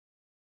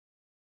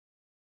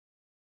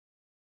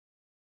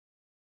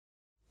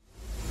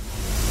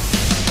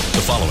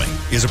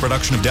is a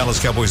production of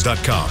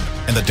DallasCowboys.com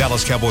and the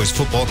Dallas Cowboys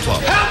Football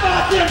Club. How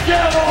about them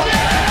Cowboys?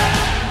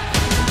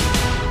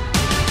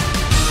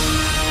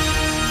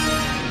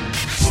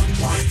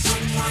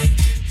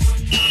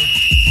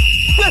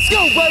 Let's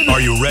go, baby!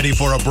 Are you ready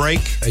for a break?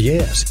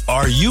 Yes.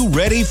 Are you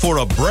ready for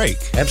a break?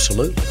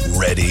 Absolutely.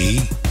 Ready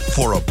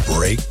for a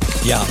break?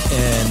 Yeah,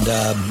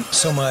 and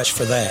so much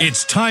for that.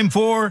 It's time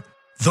for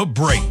The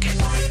Break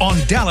on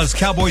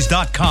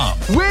DallasCowboys.com.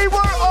 We were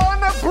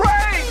on a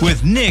break!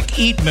 With Nick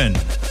Eatman,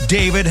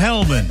 David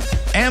Hellman,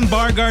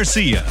 Ambar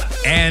Garcia,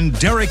 and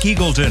Derek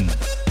Eagleton.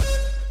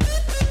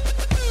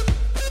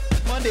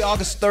 Monday,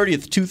 August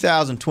 30th,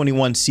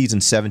 2021,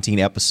 Season 17,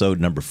 Episode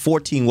number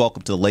 14.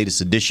 Welcome to the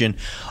latest edition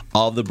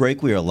of The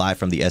Break. We are live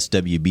from the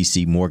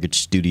SWBC Mortgage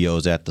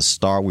Studios at the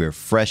Star. We are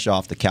fresh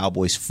off the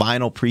Cowboys'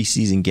 final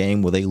preseason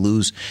game where they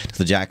lose to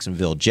the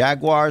Jacksonville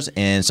Jaguars.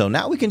 And so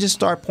now we can just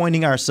start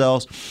pointing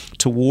ourselves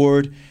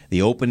toward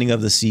the opening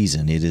of the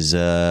season. It is,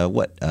 a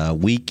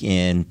week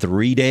and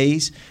 3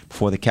 days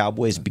before the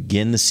Cowboys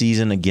begin the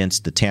season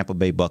against the Tampa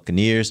Bay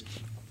Buccaneers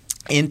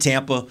in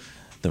Tampa,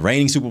 the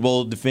reigning Super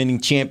Bowl defending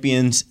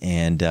champions,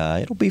 and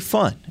it'll be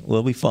fun.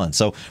 It'll be fun.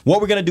 So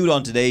what we're going to do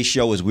on today's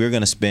show is we're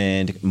going to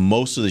spend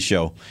most of the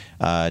show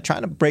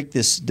trying to break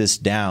this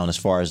down as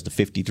far as the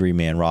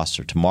 53-man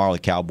roster. Tomorrow, the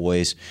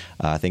Cowboys,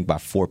 I think by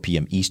 4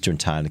 p.m. Eastern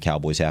time, the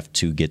Cowboys have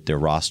to get their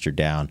roster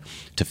down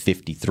to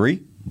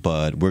 53.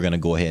 But we're going to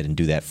go ahead and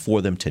do that for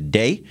them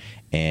today,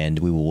 and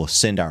we will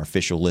send our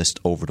official list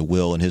over to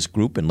Will and his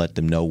group and let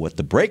them know what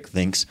the break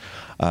thinks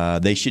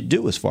they should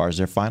do as far as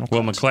their final.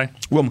 Will McClay?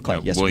 Will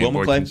McClay, yes. William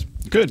Will Boykins.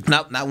 McClay. Good.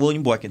 Not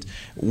William Boykins.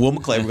 Will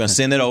McClay. We're going to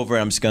send it over.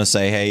 I'm just going to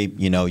say, hey,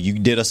 you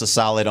did us a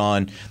solid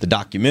on the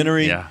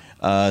documentary. Yeah.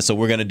 So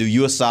we're going to do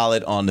you a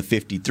solid on the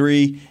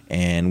 53,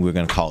 and we're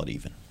going to call it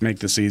even. Make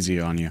this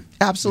easy on you.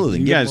 Absolutely.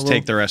 You guys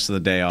take the rest of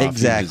the day off.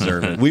 Exactly. You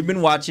deserve it. We've been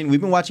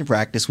watching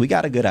practice. We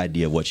got a good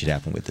idea of what should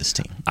happen with this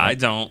team. I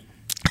don't.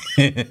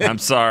 I'm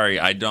sorry.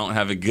 I don't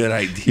have a good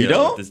idea. You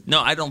don't? No,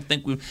 I don't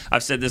think we've.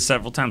 I've said this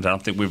several times. I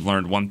don't think we've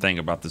learned one thing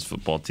about this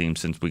football team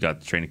since we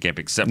got to training camp,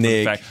 except for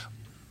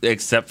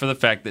the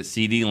fact that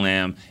CeeDee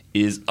Lamb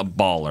is a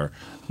baller.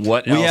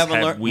 What else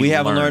have we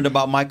haven't learned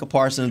about Micah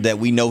Parsons that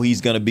we know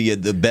he's going to be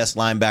the best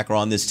linebacker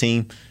on this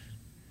team?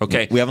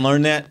 Okay. We haven't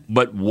learned that?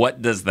 But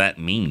what does that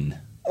mean?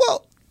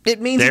 Well, it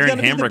means he's going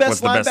to be the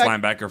best linebacker. Was the best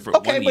linebacker for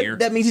 1 year. But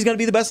that means he's going to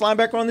be the best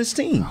linebacker on this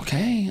team.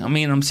 Okay. I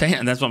mean, that's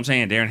what I'm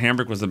saying. Darren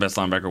Hambrick was the best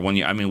linebacker 1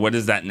 year. I mean, what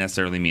does that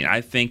necessarily mean?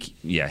 I think,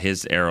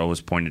 his arrow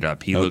was pointed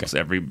up. He looks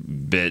every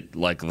bit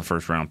like the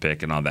first-round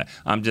pick and all that.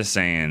 I'm just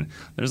saying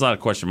there's a lot of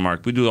question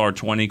marks. We do our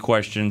 20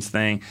 questions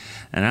thing,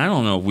 and I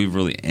don't know if we've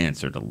really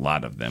answered a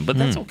lot of them, but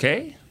that's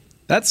okay.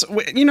 That's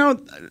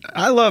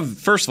I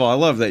love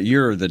that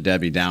you're the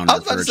Debbie Downer. I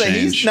was about for to a say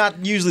change. he's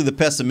not usually the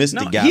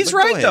pessimistic guy. He's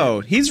right though.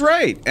 He's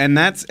right, and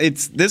this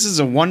is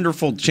a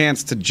wonderful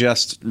chance to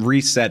just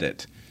reset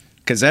it.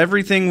 Because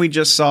everything we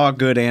just saw,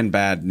 good and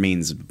bad,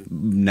 means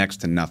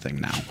next to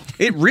nothing now.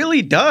 It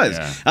really does.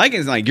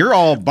 Yeah. You're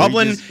all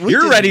bubbling.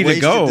 You're ready to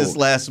go. This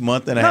last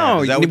month and a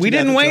half. No, we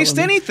didn't waste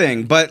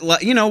anything. But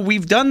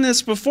we've done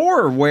this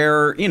before,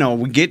 where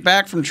we get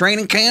back from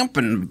training camp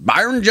and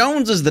Byron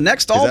Jones is the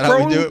next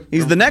All-Pro.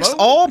 He's the next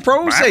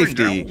All-Pro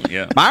safety.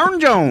 Byron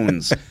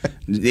Jones,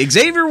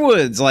 Xavier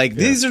Woods.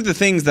 These are the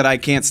things that I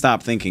can't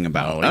stop thinking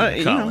about.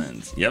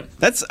 Collins. Yep.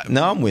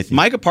 I'm with you.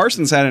 Micah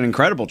Parsons had an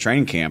incredible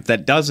training camp.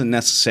 That doesn't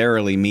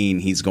necessarily mean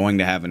he's going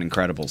to have an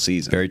incredible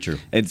season. Very true.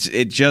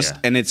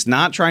 And it's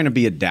not trying to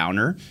be a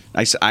downer.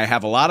 I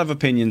have a lot of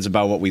opinions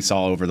about what we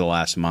saw over the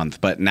last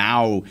month, but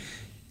now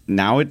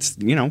it's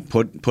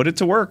put it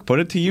to work, put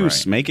it to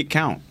use, make it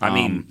count. I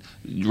mean,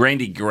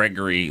 Randy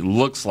Gregory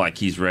looks like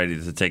he's ready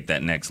to take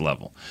that next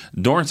level.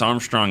 Dorrance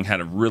Armstrong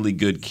had a really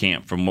good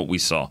camp from what we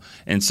saw,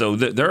 and so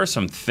there are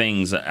some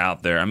things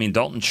out there. I mean,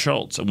 Dalton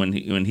Schultz when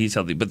he's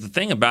healthy, but the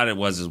thing about it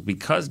is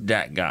because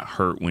Dak got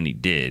hurt when he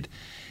did.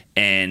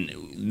 And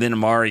then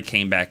Amari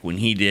came back when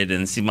he did,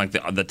 and it seemed like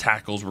the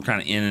tackles were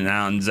kind of in and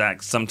out, and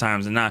Zach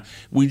sometimes and not.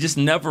 We just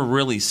never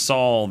really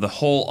saw the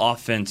whole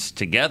offense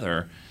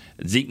together.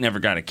 Zeke never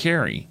got a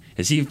carry.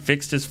 Has he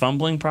fixed his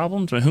fumbling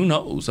problems? I mean, who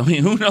knows?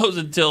 Who knows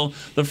until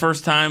the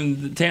first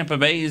time Tampa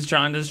Bay is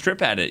trying to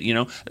strip at it,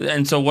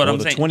 And so I'm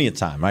saying, the 20th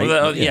time,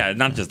 right?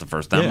 Not just the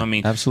first time. Yeah, I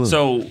mean, absolutely.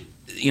 So,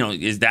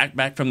 is Dak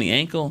back from the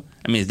ankle?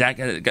 I mean,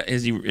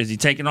 is he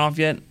taken off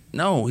yet?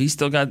 No, he's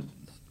still got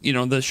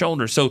the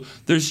shoulder. So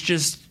there's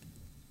just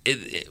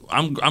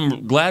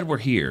I'm glad we're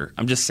here.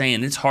 I'm just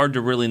saying it's hard to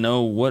really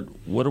know what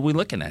are we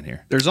looking at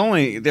here.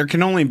 There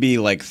can only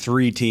be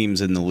 3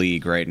 teams in the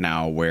league right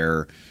now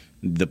where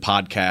the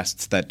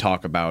podcasts that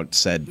talk about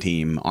said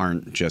team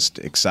aren't just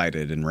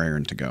excited and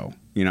raring to go.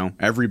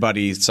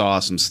 Everybody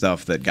saw some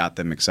stuff that got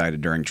them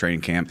excited during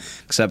training camp,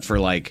 except for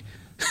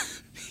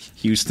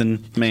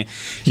Houston,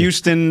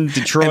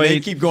 Detroit. And they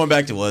keep going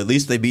back to, well, at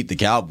least they beat the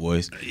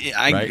Cowboys.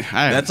 Right?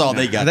 That's all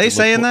they got. Are they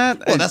saying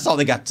that? Well, that's all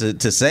they got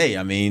to say.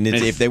 I mean,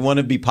 if they want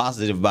to be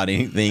positive about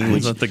anything,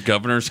 was it the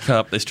Governor's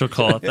Cup? They still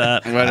call it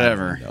that.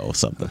 Whatever. No,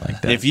 something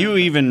like that. If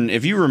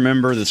you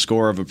remember the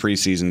score of a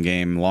preseason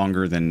game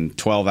longer than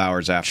 12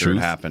 hours after it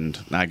happened,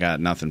 I got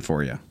nothing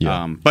for you.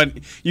 Yeah. But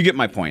you get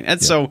my point.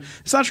 And so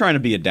it's not trying to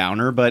be a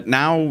downer, but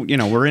now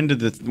we're into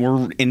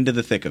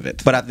the thick of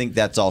it. But I think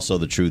that's also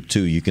the truth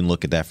too. You can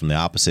look at that from the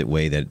opposite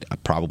way,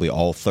 that probably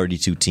all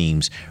 32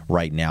 teams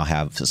right now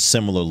have a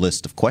similar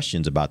list of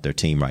questions about their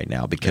team right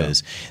now,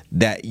 because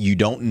that you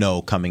don't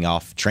know coming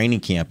off training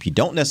camp. You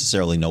don't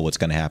necessarily know what's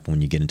going to happen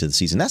when you get into the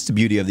season. That's the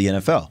beauty of the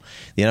NFL.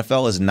 The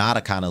NFL is not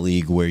a kind of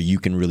league where you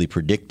can really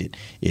predict it.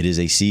 It is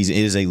a season.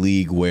 It is a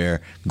league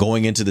where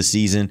going into the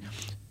season,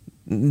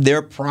 there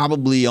are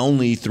probably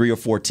only 3 or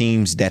 4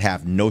 teams that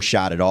have no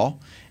shot at all,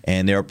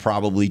 and there are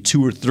probably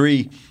 2 or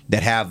 3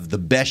 that have the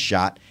best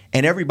shot.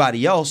 And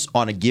everybody else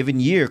on a given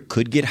year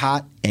could get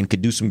hot and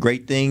could do some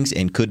great things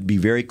and could be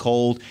very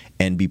cold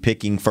and be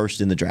picking first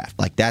in the draft.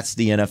 Like, that's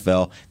the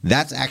NFL.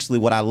 That's actually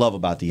what I love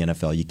about the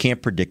NFL. You can't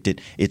predict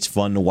it. It's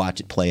fun to watch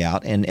it play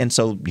out. And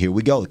so here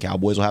we go. The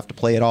Cowboys will have to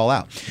play it all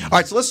out. All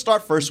right, so let's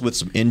start first with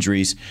some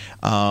injuries.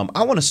 I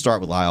want to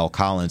start with La'el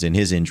Collins and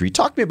his injury.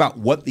 Talk to me about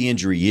what the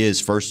injury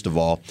is, first of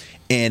all,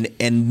 and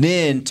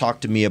then talk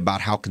to me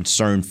about how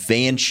concerned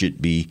fans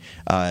should be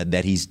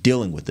that he's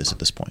dealing with this at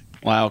this point.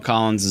 La'el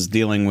Collins is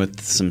dealing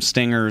with some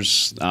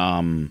stingers.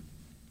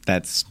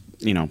 That's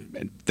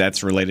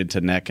related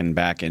to neck and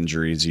back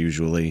injuries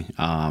usually.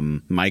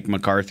 Mike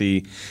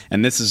McCarthy,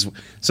 and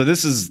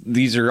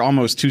these are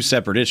almost 2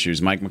 separate issues.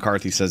 Mike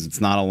McCarthy says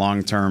it's not a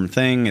long-term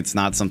thing. It's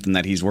not something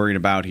that he's worried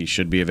about. He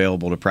should be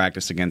available to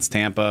practice against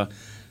Tampa.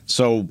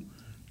 So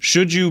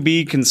should you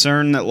be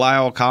concerned that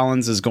La'el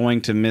Collins is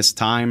going to miss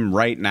time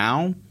right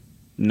now?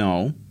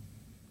 No.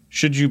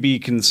 Should you be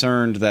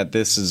concerned that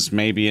this is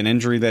maybe an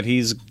injury that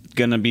he's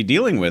going to be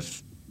dealing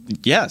with?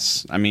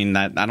 Yes. I mean,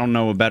 I don't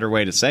know a better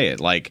way to say it.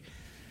 Like,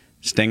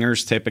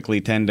 stingers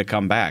typically tend to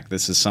come back.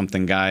 This is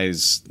something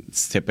guys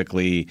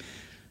typically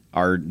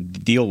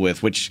deal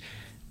with, which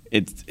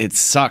it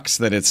sucks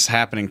that it's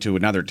happening to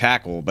another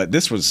tackle. But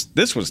this was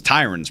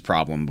Tyron's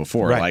problem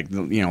before. Right. Like,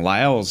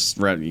 La'el's,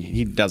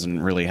 he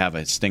doesn't really have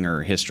a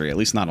stinger history, at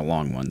least not a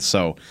long one.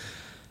 So.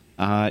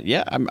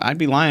 I'd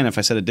be lying if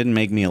I said it didn't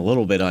make me a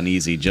little bit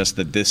uneasy, just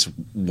that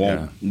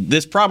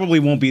this probably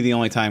won't be the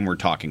only time we're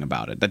talking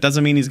about it. That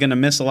doesn't mean he's going to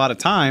miss a lot of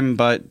time,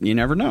 but you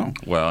never know.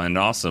 Well, and it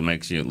also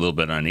makes you a little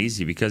bit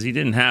uneasy because he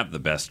didn't have the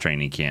best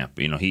training camp.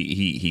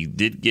 He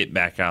did get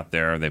back out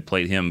there. They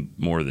played him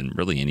more than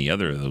really any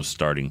other of those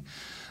starting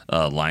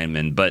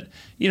linemen, but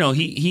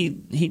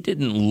he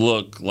didn't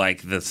look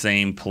like the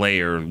same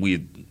player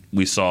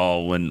we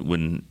saw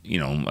when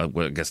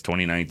I guess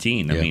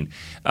 2019. Yeah.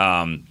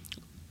 I mean.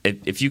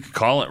 If you could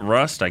call it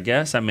rust, I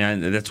guess. I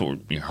mean, that's what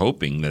you're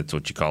hoping. That's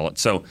what you call it.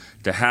 So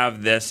to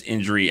have this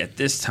injury at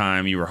this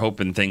time, you were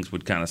hoping things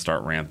would kind of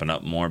start ramping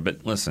up more.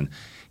 But listen,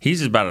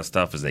 he's about as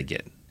tough as they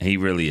get. He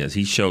really is.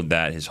 He showed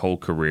that his whole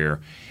career,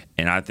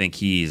 and I think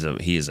he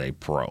is a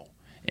pro.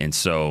 And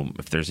so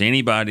if there's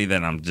anybody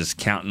that I'm just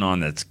counting on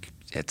that's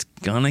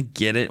gonna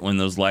get it when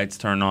those lights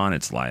turn on,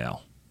 it's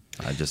La'el.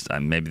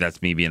 Maybe that's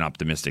me being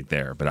optimistic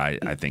there, but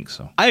I think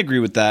so. I agree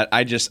with that.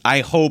 I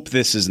hope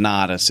this is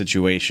not a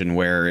situation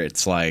where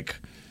it's like,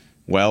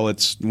 well,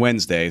 it's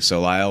Wednesday,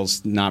 so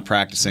La'el's not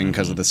practicing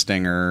because of the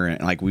stinger.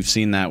 Like, we've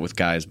seen that with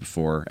guys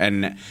before.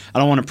 And I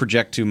don't want to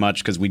project too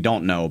much because we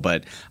don't know,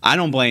 but I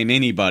don't blame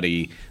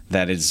anybody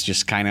that is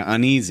just kind of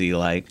uneasy,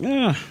 like,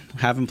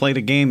 haven't played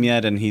a game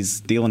yet and he's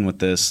dealing with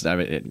this.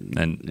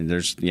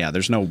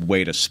 There's no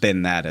way to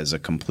spin that as a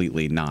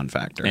completely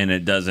non-factor. And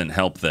it doesn't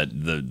help that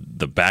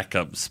the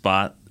backup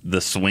spot,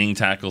 the swing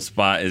tackle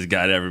spot, has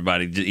got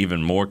everybody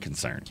even more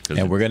concerned.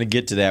 And we're going to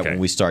get to that when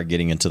we start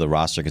getting into the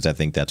roster, because I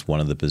think that's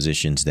one of the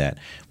positions that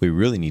we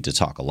really need to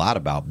talk a lot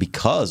about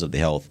because of the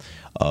health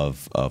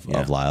of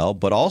La'el,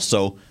 but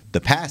also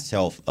the past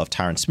health of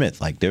Tyron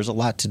Smith. Like, there's a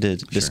lot to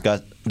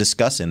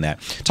discuss in that.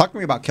 Talk to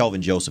me about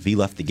Kelvin Joseph. He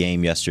left the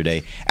game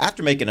yesterday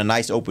after making a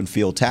nice open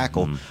field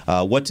tackle.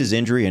 What's his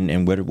injury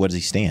and where does he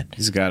stand?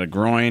 He's got a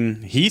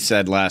groin. He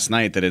said last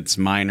night that it's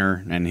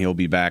minor and he'll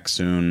be back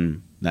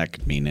soon. That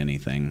could mean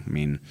anything. I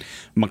mean,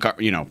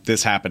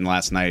 this happened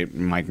last night.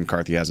 Mike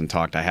McCarthy hasn't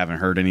talked. I haven't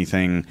heard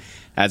anything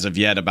as of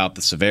yet about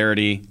the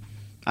severity.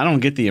 I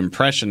don't get the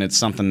impression it's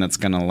something that's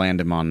going to land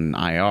him on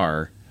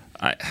IR.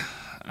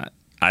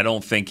 I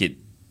don't think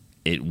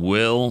it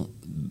will,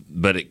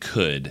 but it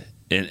could,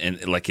 and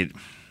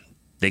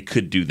they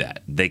could do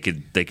that. They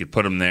could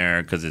put him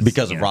there because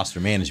of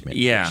roster management.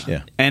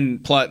 Yeah.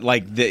 And plus,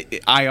 like,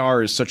 the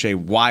IR is such a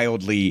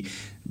wildly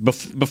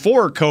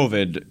before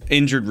COVID,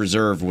 injured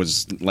reserve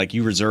was like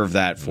you reserve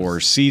that for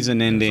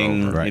season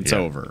ending. It's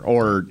over.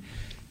 Or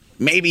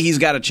maybe he's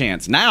got a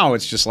chance. Now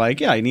it's just like,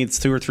 he needs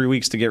 2 or 3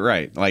 weeks to get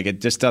right. Like,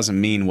 it just doesn't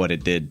mean what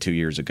it did 2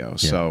 years ago.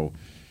 Yeah. So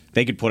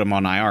they could put him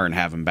on IR and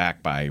have him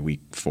back by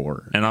week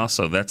 4. And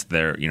also, that's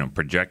their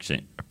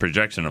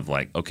projection of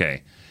like,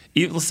 okay,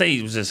 let's say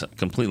he was just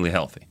completely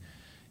healthy.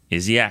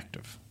 Is he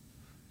active?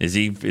 Is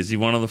he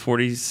one of the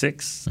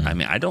 46? I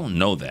mean, I don't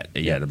know that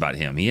yet about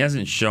him. He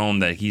hasn't shown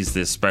that he's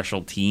this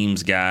special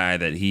teams guy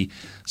that he.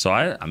 So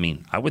I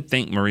mean, I would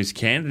think Maurice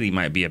Kennedy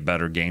might be a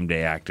better game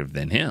day active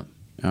than him.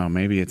 Oh,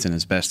 maybe it's in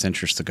his best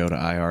interest to go to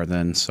IR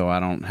then, so I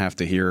don't have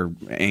to hear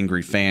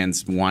angry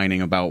fans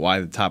whining about why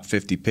the top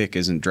 50 pick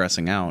isn't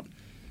dressing out.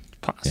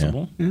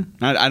 Possible. Yeah.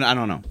 I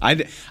don't know.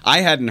 I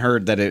hadn't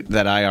heard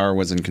that IR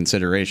was in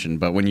consideration,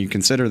 but when you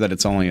consider that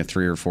it's only a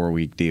 3 or 4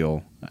 week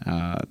deal,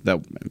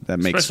 that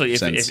makes sense.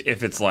 Especially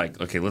if it's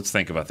like, okay, let's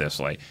think about this.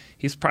 Like,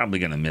 he's probably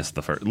going to miss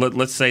the first.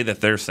 Let's say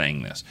that they're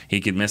saying this. He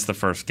could miss the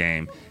first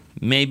game,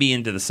 maybe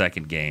into the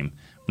second game.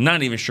 I'm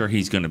not even sure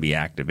he's going to be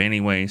active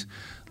anyways.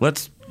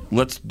 Let's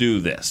do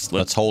this.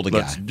 Let's hold a guy.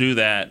 Let's do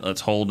that.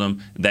 Let's hold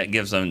him. That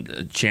gives them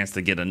a chance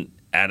to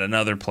add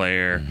another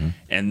player,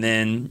 and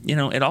then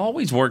it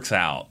always works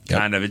out.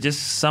 Kind of. It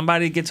just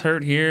somebody gets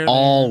hurt here.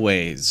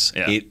 Always.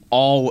 Yeah.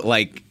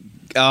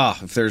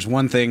 If there's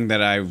one thing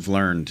that I've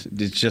learned,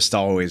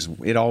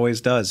 it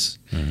always does.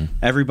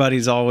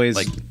 Everybody's always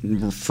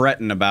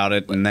fretting about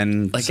it, and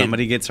then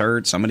somebody gets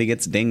hurt, somebody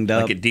gets dinged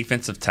up. Like a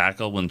defensive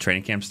tackle when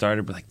training camp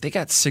started, but they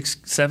got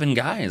 6-7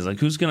 guys. Like,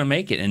 who's going to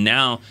make it? And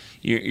now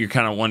you're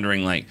kind of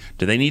wondering, like,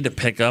 do they need to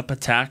pick up a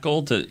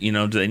tackle? Do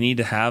they need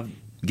to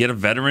get a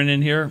veteran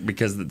in here?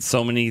 Because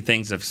so many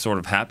things have sort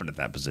of happened at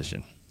that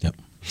position. Yep.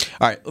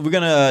 All right, we're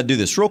going to do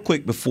this real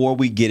quick before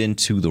we get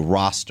into the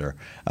roster.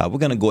 We're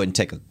going to go ahead and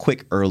take a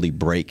quick early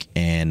break,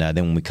 and then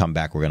when we come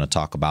back, we're going to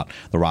talk about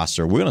the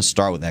roster. We're going to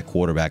start with that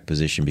quarterback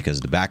position because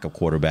the backup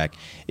quarterback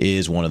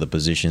is one of the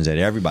positions that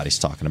everybody's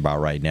talking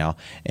about right now.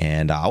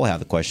 And I will have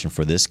the question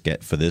for this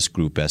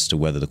group as to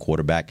whether the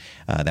quarterback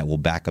that will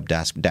back up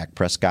Dak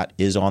Prescott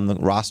is on the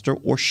roster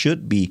or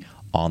should be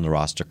on the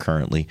roster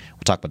currently.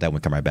 We'll talk about that when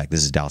we come right back.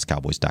 This is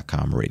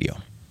DallasCowboys.com radio.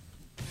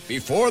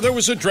 Before there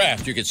was a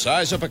draft, you could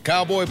size up a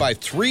cowboy by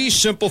 3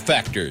 simple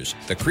factors: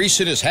 the crease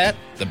in his hat,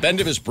 the bend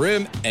of his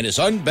brim, and his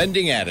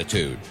unbending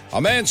attitude. A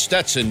man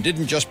Stetson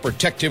didn't just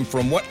protect him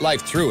from what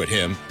life threw at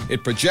him,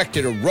 it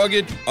projected a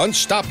rugged,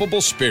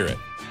 unstoppable spirit.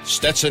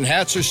 Stetson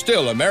hats are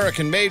still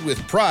American-made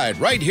with pride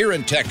right here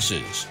in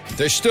Texas.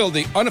 They're still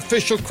the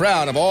unofficial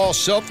crown of all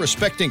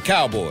self-respecting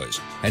cowboys,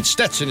 and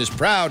Stetson is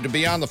proud to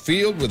be on the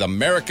field with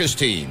America's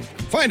team.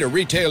 Find a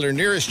retailer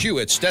nearest you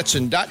at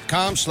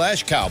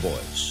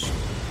stetson.com/cowboys.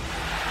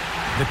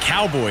 The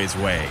Cowboys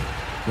way,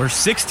 where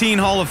 16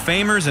 Hall of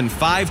Famers and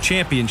 5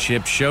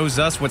 championships shows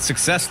us what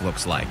success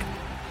looks like.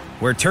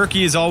 Where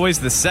turkey is always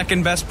the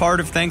second best part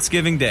of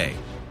Thanksgiving Day.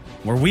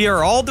 Where we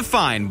are all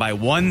defined by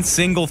one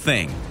single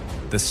thing,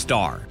 the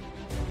star.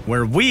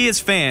 Where we as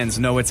fans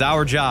know it's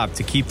our job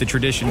to keep the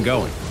tradition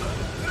going.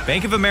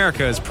 Bank of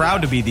America is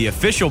proud to be the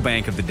official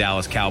bank of the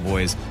Dallas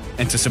Cowboys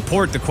and to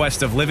support the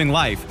quest of living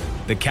life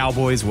the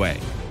Cowboys way.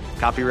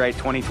 Copyright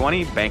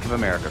 2020, Bank of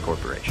America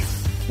Corporation.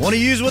 Want to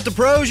use what the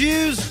pros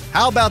use?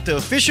 How about the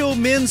official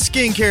men's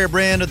skincare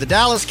brand of the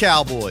Dallas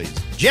Cowboys,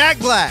 Jack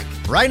Black?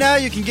 Right now,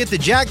 you can get the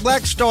Jack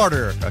Black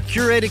Starter, a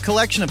curated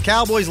collection of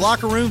Cowboys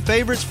locker room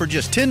favorites for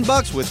just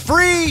 $10 with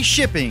free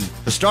shipping.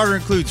 The starter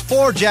includes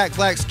 4 Jack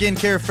Black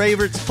skincare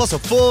favorites, plus a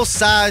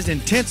full-sized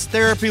intense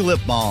therapy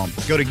lip balm.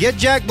 Go to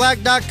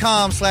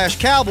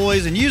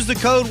getjackblack.com/cowboys and use the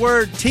code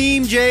word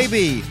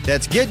TEAMJB.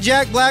 That's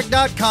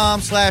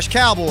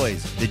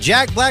getjackblack.com/cowboys. The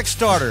Jack Black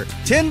Starter,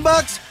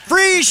 $10,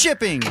 free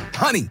shipping.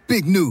 Honey,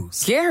 big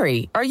news.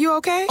 Gary, are you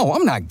okay? Oh,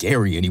 I'm not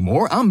Gary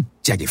anymore. I'm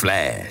Jackie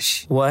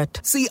Flash. What?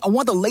 See, I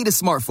want the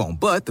latest smartphone,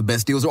 but the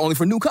best deals are only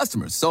for new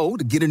customers. So,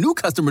 to get a new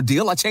customer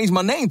deal, I changed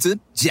my name to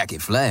Jackie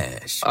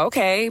Flash.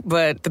 Okay,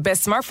 but the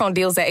best smartphone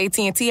deals at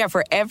AT&T are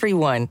for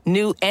everyone,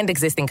 new and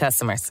existing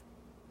customers.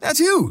 That's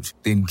huge.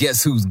 Then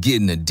guess who's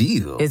getting a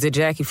deal? Is it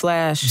Jackie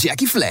Flash?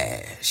 Jackie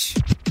Flash.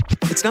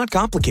 It's not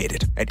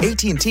complicated. At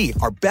AT&T,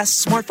 our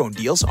best smartphone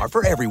deals are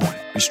for everyone.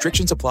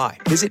 Restrictions apply.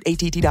 Visit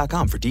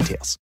att.com for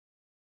details.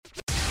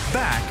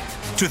 Back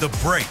to the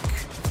break.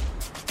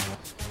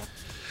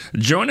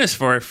 Join us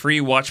for a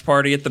free watch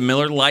party at the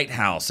Miller Lite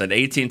House at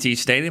AT&T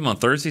Stadium on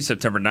Thursday,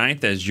 September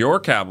 9th as your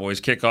Cowboys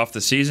kick off the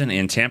season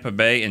in Tampa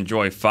Bay.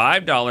 Enjoy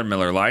 $5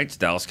 Miller Lites,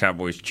 Dallas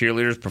Cowboys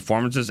cheerleaders,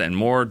 performances, and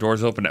more.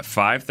 Doors open at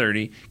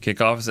 5:30.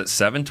 Kickoff is at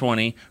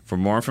 7:20. For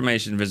more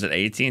information, visit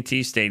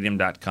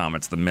AT&TStadium.com.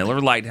 It's the Miller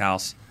Lite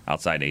House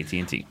outside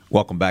AT&T.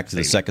 Welcome back to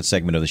the second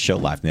segment of the show,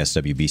 live from the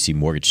SWBC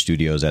Mortgage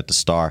Studios at the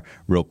Star.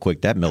 Real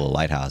quick, that Miller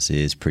Lite House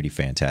is pretty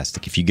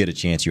fantastic. If you get a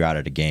chance, you're out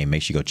at a game,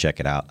 make sure you go check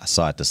it out. I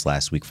saw it this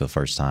last week for the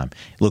first time.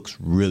 It looks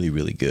really,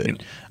 really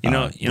good.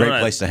 Great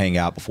place to hang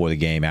out before the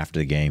game, after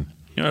the game.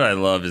 You know what I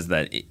love is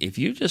that if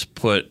you just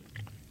put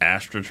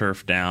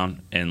AstroTurf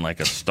down in like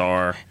a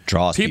Star,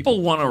 draws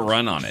people want to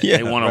run on it. Yeah,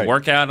 they want to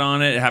work out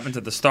on it. It happens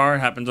at the Star.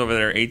 It happens over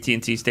there at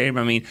AT&T Stadium.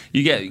 I mean,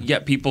 you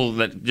get people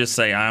that just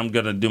say, I'm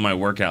going to do my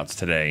workouts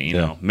today. You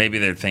know, maybe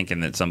they're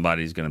thinking that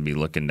somebody's going to be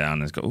looking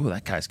down and go, oh,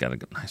 that guy's got a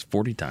nice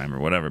 40 time or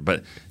whatever.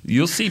 But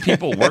you'll see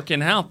people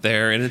working out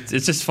there, and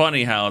it's just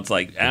funny how it's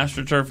like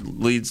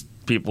AstroTurf leads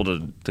people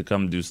to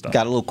come do stuff.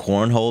 Got a little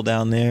cornhole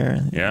down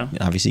there. Yeah.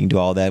 Obviously, you can do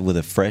all that with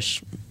a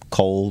fresh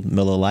cold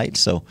Miller Lite.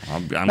 So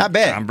not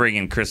bad. I'm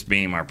bringing Chris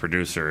Beam, our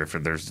producer. If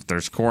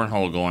there's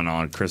cornhole going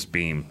on, Chris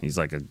Beam, he's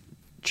like a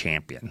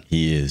champion.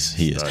 He is.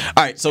 All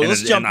right, so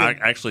let's jump in. I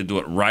actually do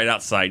it right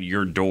outside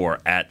your door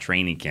at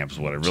training camp is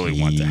what I really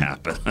want to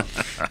happen.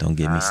 Don't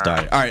get me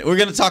started. All right, we're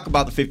going to talk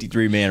about the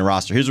 53-man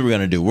roster. Here's what we're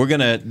going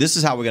to do. This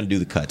is how we're going to do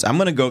the cuts. I'm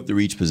going to go through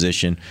each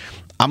position.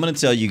 I'm going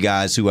to tell you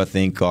guys who I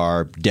think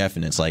are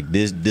definites. Like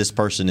this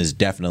person is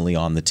definitely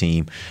on the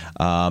team.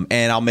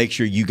 And I'll make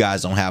sure you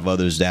guys don't have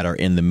others that are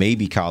in the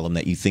maybe column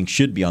that you think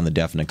should be on the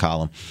definite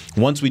column.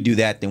 Once we do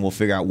that, then we'll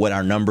figure out what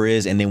our number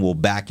is, and then we'll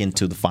back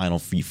into the final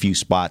few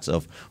spots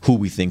of who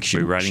we think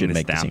should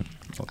make the team.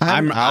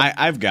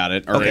 I've got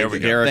it. Or okay,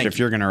 Garrett, if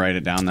you're going to write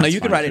it down, that's no,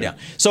 you can write it down.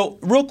 So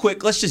real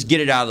quick, let's just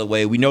get it out of the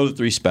way. We know the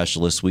three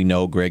specialists. We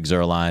know Greg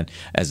Zuerlein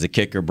as the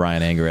kicker,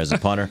 Brian Anger as the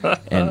punter,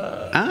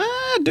 and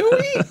do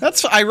we?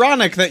 That's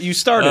ironic that you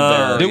started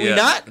there. Do we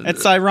not?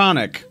 It's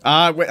ironic.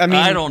 I mean,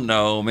 I don't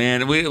know,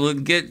 man.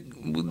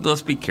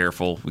 Let's be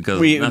careful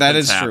because that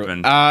is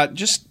happened. True.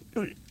 Just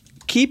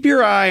keep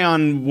your eye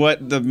on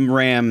what the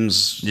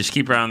Rams. Just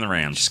keep your eye on the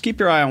Rams. Just keep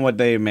your eye on what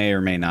they may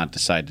or may not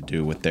decide to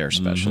do with their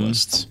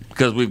specialists.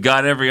 Because we've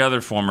got every other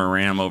former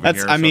Ram over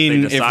here. I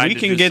mean,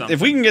 if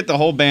we can get the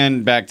whole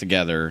band back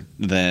together,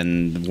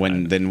 then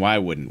why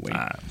wouldn't we?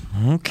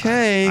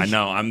 Okay. I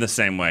know. I'm the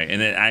same way,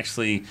 and it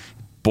actually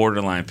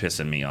borderline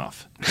pissing me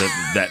off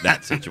that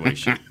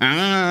situation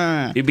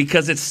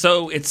because it's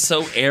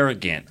so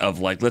arrogant of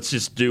like, let's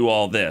just do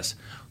all this.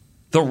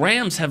 The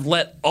Rams have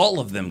let all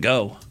of them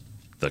go.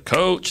 The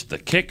coach, the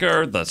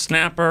kicker, the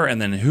snapper,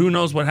 and then who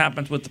knows what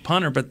happens with the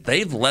punter, but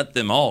they've let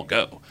them all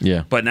go.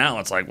 Yeah. But now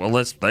it's like, well,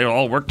 they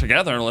all work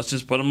together and let's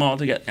just put them all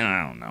together. And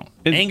I don't know.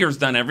 Anger's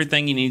done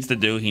everything he needs to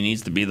do. He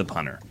needs to be the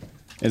punter.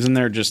 Isn't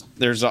there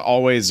there's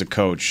always a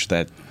coach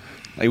that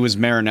it was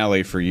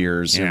Marinelli for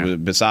years. Yeah.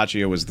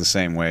 Bisaccia was the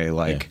same way.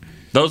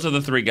 Those are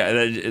the three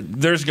guys.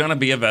 There's going to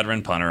be a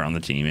veteran punter on the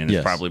team, and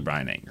it's probably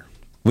Brian Anger.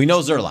 We know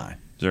Zuerlein.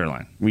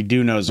 We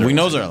do know Zuerlein. We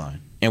know Zuerlein.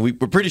 And we're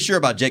pretty sure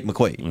about Jake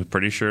McQuade. We're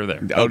pretty sure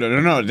there. Oh,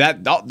 no.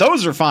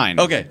 Those are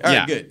fine. Okay. All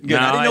right, good. No,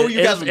 I didn't know where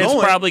you guys were going.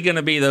 It's probably going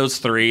to be those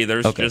three.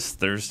 There's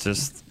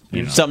just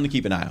something to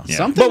keep an eye on.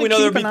 Yeah. But we know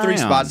there'll be three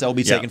spots that will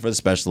be taken for the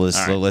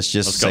specialists. Right. So let's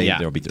just say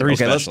there'll be three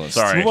specialists.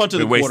 Sorry, move on to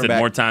the wasted quarterback.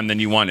 more time than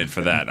you wanted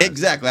for that.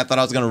 Exactly. I thought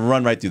I was going to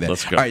run right through that.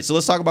 Let's go. All right, so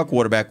let's talk about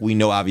quarterback. We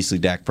know, obviously,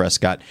 Dak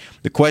Prescott.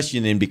 The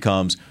question then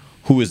becomes,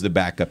 who is the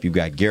backup? You've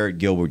got Garrett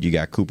Gilbert. You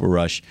got Cooper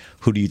Rush.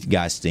 Who do you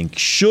guys think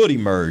should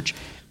emerge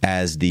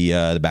as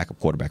the backup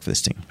quarterback for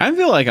this team? I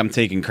feel like I'm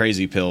taking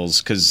crazy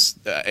pills because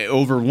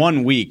over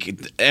 1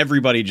 week,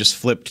 everybody just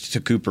flipped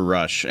to Cooper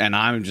Rush, and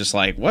I'm just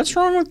like, what's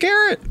wrong with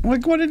Garrett?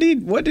 Like, what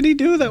did he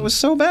do that was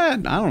so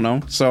bad? I don't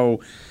know.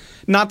 So,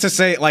 not to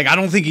say I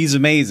don't think he's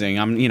amazing.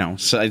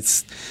 So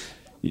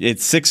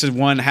it's 6 of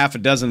one, half a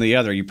dozen of the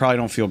other. You probably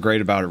don't feel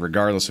great about it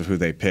regardless of who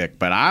they pick.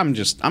 But I'm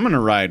going to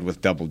ride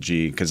with Double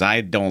G because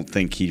I don't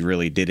think he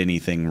really did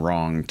anything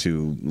wrong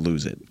to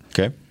lose it.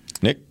 Okay,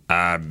 Nick.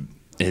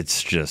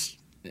 It's just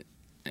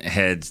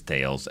heads,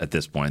 tails at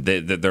this point.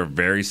 They're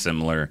very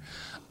similar.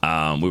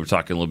 We were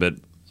talking a little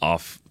bit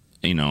off,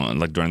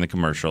 like during the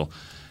commercial.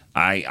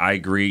 I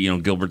agree.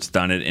 Gilbert's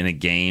done it in a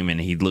game, and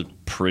he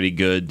looked pretty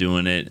good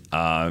doing it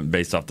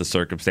based off the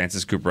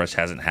circumstances. Cooper Rush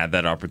hasn't had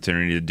that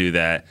opportunity to do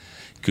that.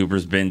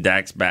 Cooper's been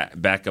Dak's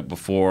backup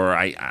before.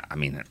 I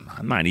mean,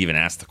 I might even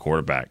ask the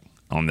quarterback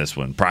on this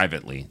one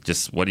privately.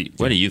 Just what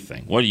do you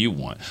think? What do you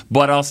want?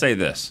 But I'll say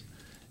this.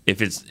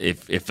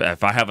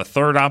 If I have a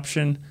third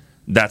option,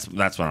 that's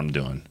what I'm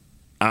doing.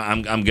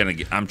 I'm gonna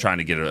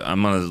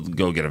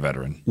go get a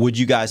veteran. Would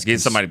you guys get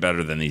somebody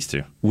better than these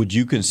two? Would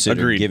you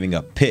consider giving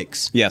up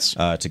picks? Yes,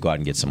 to go out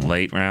and get someone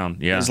late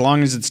round. Yeah, as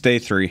long as it's day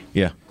 3.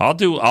 Yeah, I'll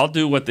do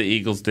what the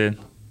Eagles did,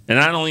 and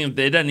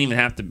it doesn't even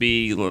have to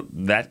be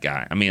that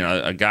guy. I mean,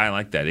 a guy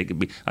like that. It could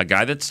be a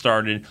guy that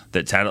started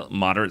that's had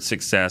moderate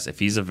success. If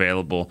he's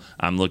available,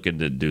 I'm looking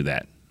to do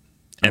that,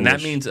 and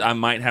that means I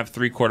might have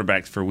 3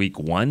 quarterbacks for week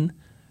 1.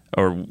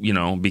 Or,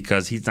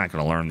 because he's not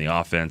going to learn the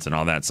offense and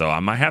all that. So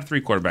I might have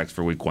 3 quarterbacks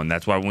for week 1.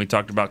 That's why when we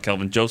talked about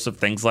Kelvin Joseph,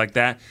 things like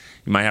that,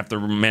 you might have to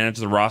manage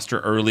the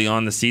roster early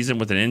on the season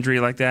with an injury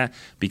like that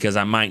because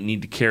I might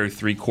need to carry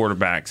 3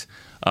 quarterbacks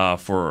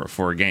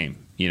for a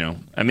game.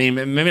 I mean,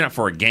 maybe not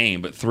for a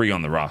game, but 3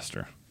 on the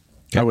roster.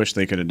 I wish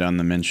they could have done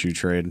the Minshew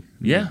trade.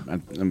 Yeah.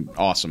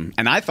 Awesome.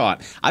 And I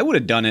thought I would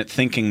have done it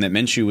thinking that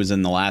Minshew was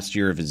in the last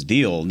year of his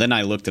deal. Then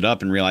I looked it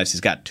up and realized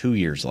he's got 2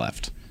 years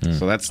left.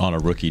 So that's on a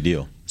rookie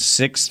deal.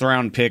 6th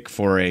round pick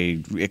for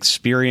a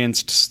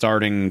experienced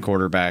starting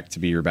quarterback to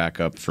be your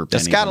backup for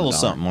pennies. That's got a little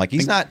something. Like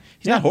he's not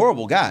a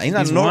horrible guy. He's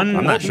not a normal.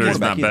 I'm not sure he's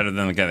not better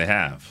than the guy they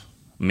have.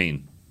 I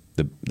mean,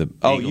 you're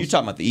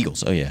talking about the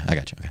Eagles. Oh yeah, I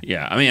got you. Okay.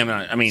 Yeah,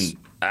 I mean,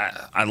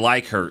 I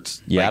like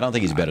Hurts. Yeah, I don't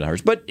think he's better than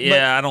Hurts. But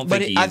I don't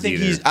think he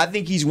is either. I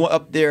think he's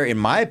up there, in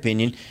my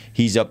opinion.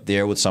 He's up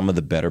there with some of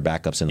the better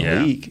backups in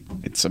the league.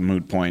 It's a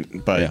moot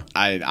point, but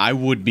I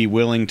would be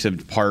willing to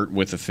part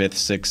with a 5th,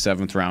 6th,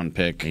 7th round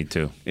pick. Me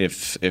too.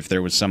 If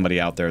there was somebody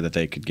out there that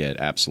they could get,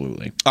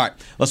 absolutely. All right,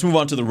 let's move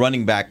on to the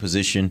running back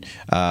position.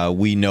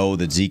 We know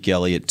that Zeke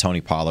Elliott,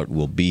 Tony Pollard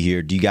will be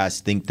here. Do you guys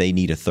think they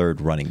need a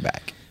third running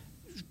back?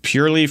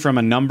 Purely from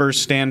a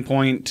numbers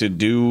standpoint to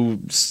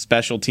do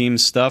special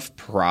teams stuff,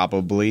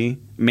 probably.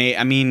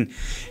 You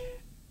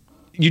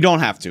don't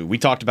have to. We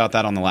talked about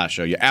that on the last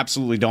show. You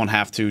absolutely don't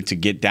have to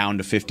get down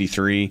to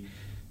 53.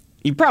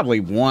 You probably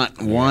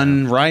want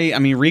one, right? I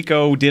mean,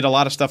 Rico did a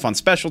lot of stuff on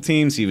special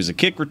teams. He was a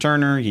kick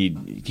returner.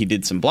 He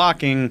did some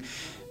blocking.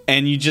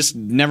 And you just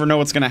never know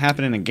what's going to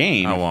happen in a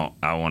game.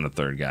 I want a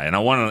third guy. And I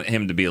want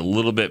him to be a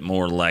little bit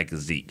more like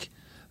Zeke.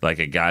 Like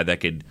a guy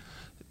that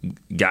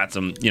got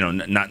some,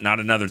 not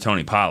another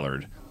Tony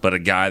Pollard, but a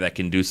guy that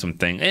can do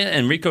something.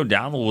 And Rico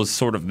Dowdle was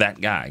sort of that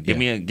guy. Give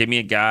me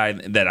a guy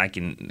that I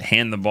can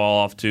hand the ball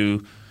off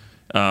to,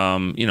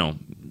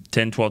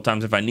 10, 12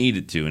 times if I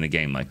needed to in a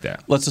game like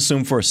that. Let's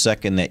assume for a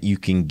second that you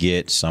can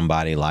get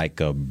somebody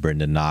like a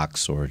Brendan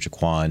Knox or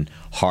Jaquan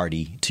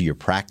Hardy to your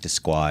practice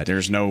squad.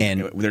 There's no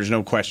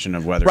question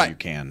of whether you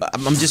can.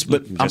 I'm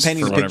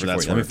painting the picture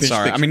for you.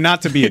 Sorry, I mean,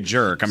 not to be a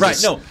jerk.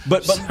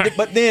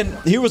 But then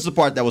here was the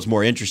part that was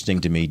more interesting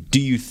to me. Do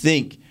you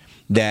think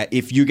that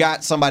if you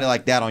got somebody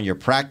like that on your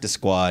practice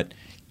squad,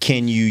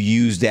 can you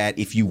use that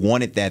if you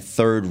wanted that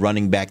third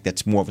running back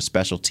that's more of a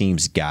special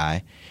teams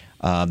guy?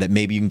 That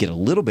maybe you can get a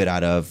little bit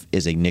out of,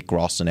 is a Nick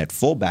Ralston at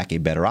fullback a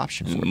better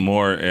option for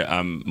you?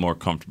 I'm more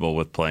comfortable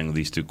with playing with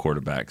these two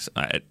quarterbacks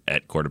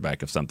at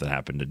quarterback if something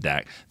happened to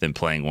Dak than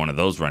playing one of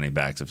those running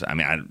backs.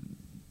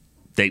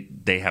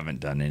 They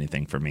haven't done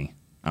anything for me.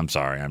 I'm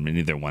sorry. I mean,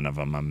 neither one of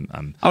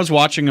them. I was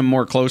watching them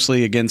more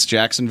closely against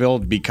Jacksonville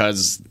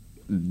because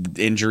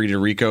injury to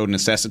Rico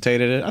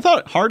necessitated it. I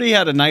thought Hardy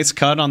had a nice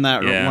cut on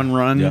that one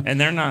run. Yeah. And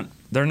they're not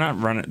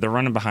running. They're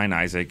running behind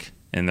Isaac.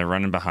 And they're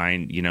running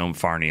behind,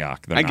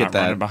 Farniok. They're not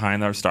running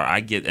behind their star.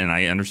 And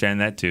I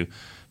understand that too.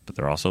 But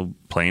they're also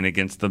playing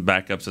against the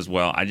backups as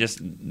well. I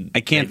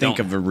can't think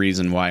of a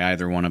reason why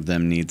either one of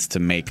them needs to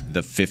make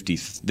the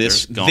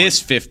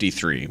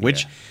 53,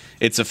 which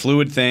it's a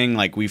fluid thing.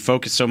 Like, we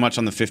focus so much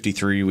on the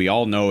 53. We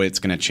all know it's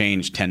going to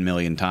change 10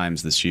 million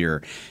times this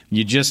year.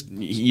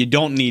 You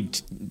don't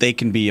need. They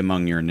can be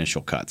among your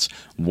initial cuts.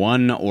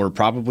 One or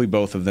probably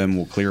both of them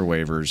will clear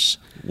waivers.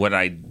 What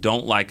I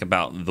don't like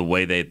about the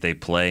way they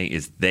play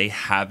is they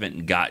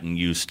haven't gotten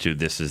used to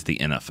this is the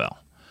NFL.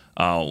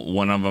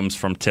 One of them's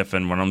from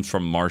Tiffin, one of them's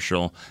from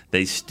Marshall.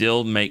 They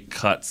still make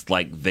cuts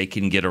like they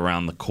can get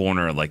around the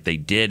corner like they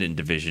did in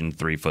Division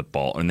III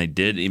football, and they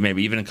did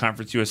maybe even in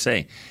Conference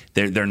USA.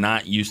 They're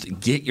not used to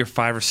get your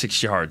 5 or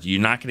 6 yards. You're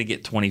not going to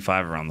get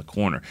 25 around the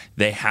corner.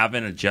 They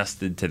haven't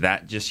adjusted to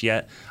that just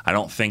yet. I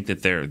don't think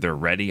that they're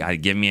ready.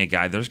 Give me a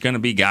guy. There's going to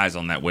be guys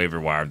on that waiver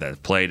wire that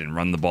have played and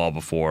run the ball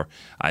before.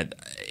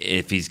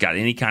 If he's got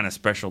any kind of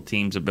special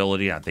teams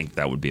ability, I think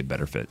that would be a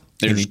better fit.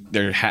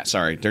 There has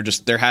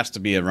to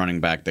be a running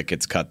back that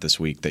gets cut this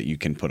week that you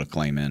can put a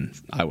claim in.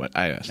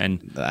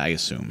 I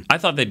assume. I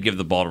thought they'd give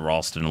the ball to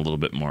Ralston a little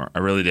bit more. I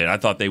really did. I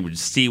thought they would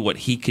see what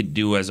he could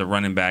do as a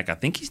running back. I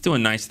think he's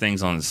doing nice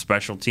things on his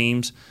special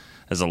teams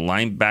as a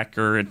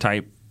linebacker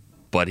type,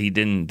 but they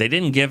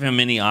didn't give him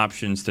any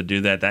options to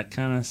do that. That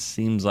kind of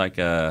seems like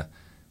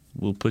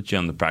we'll put you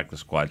on the practice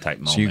squad type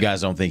moment. So you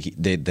guys don't think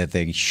that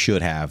they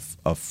should have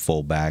a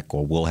fullback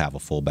or will have a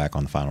fullback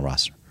on the final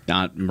roster?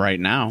 Not right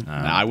now.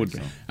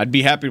 I'd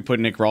be happy to put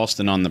Nick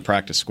Ralston on the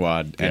practice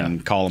squad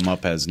and call him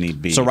up as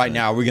need be. So right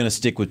now, are we going to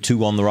stick with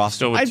 2 on the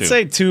roster? I'd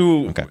say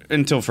 2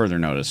 until further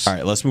notice. All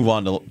right, let's move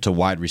on to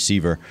wide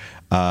receiver.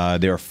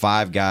 There are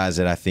 5 guys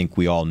that I think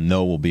we all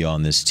know will be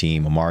on this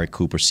team: Amari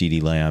Cooper,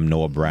 CeeDee Lamb,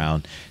 Noah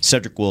Brown,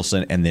 Cedric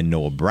Wilson, and then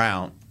Noah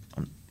Brown.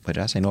 Wait, did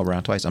I say Noah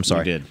Brown twice? I'm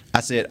sorry. You did.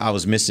 I said I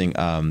was missing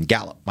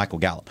Michael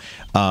Gallup.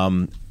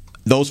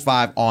 Those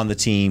 5 on the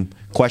team.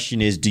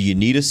 Question is, do you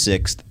need a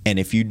 6th? And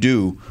if you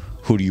do,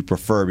 who do you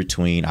prefer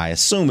between? I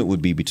assume it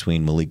would be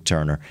between Malik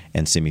Turner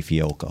and Simi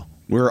Fehoko.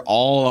 We're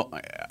all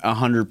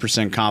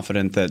 100%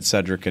 confident that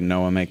Cedric and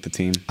Noah make the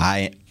team.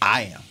 I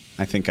am.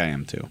 I think I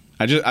am too.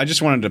 I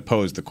just wanted to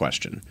pose the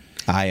question.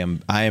 I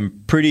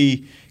am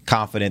pretty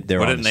confident they're.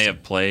 Wouldn't they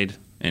have played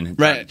and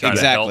right? Try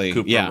exactly. To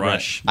help Cooper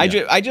rush?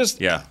 Right. I just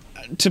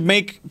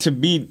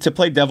to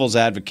play devil's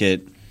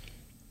advocate.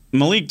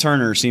 Malik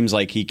Turner seems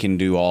like he can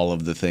do all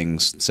of the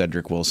things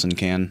Cedric Wilson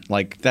can.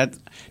 Like that,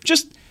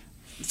 just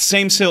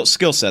same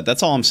skill set.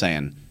 That's all I'm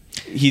saying.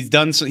 He's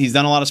done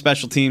a lot of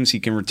special teams. He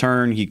can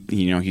return.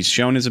 He's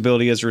shown his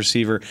ability as a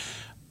receiver.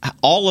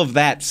 All of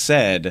that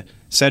said,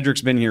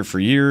 Cedric's been here for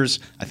years.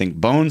 I think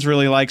Bones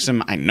really likes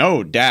him. I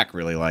know Dak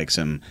really likes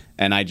him,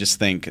 and I just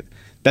think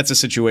that's a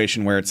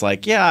situation where it's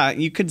like, yeah,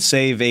 you could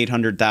save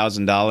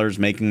 $800,000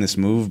 making this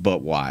move,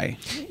 but why?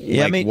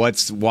 Yeah,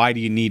 why do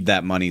you need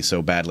that money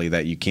so badly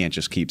that you can't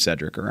just keep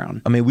Cedric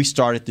around? I mean, we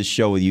started the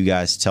show with you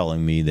guys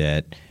telling me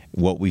that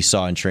what we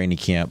saw in training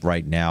camp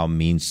right now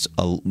means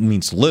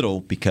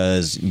little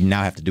because you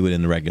now have to do it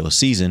in the regular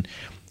season.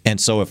 And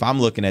so if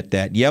I'm looking at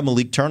that,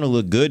 Malik Turner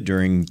looked good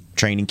during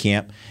training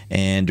camp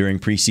and during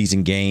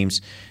preseason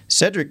games.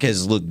 Cedric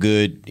has looked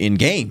good in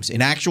games, in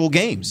actual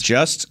games.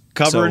 Just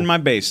covering my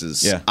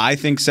bases. Yeah. I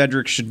think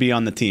Cedric should be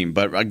on the team.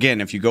 But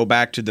again, if you go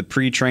back to the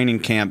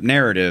pre-training camp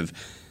narrative,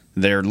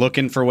 they're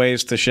looking for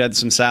ways to shed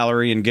some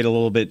salary and get a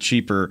little bit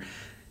cheaper.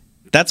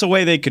 That's a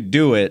way they could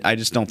do it. I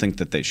just don't think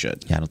that they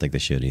should. Yeah, I don't think they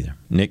should either.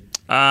 Nick?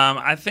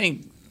 I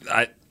think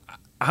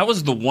I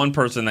was the one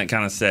person that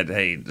kind of said,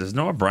 hey, does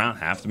Noah Brown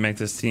have to make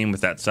this team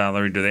with that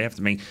salary? Do they have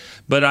to make?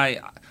 But I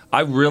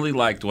really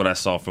liked what I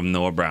saw from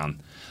Noah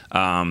Brown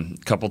a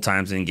couple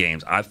times in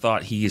games. I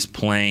thought he is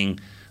playing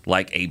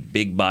like a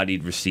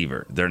big-bodied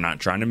receiver. They're not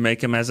trying to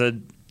make him as a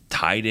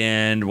tight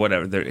end,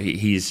 whatever.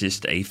 He's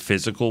just a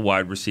physical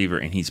wide receiver,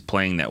 and he's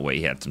playing that way.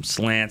 He had some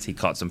slants. He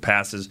caught some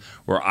passes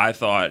where I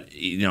thought,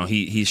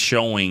 he's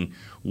showing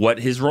what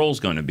his role is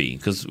going to be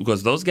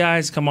because those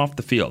guys come off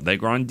the field. They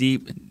run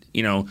deep.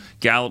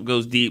 Gallup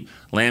goes deep,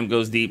 Lamb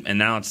goes deep, and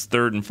now it's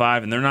 3rd and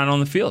 5, and they're not on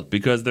the field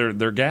because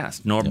they're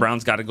gassed. Noah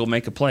Brown's got to go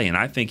make a play, and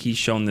I think he's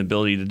shown the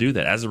ability to do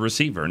that as a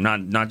receiver,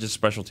 not just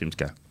special teams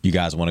guy. You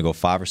guys want to go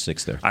 5 or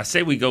 6 there? I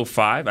say we go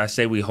 5. I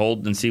say we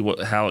hold and see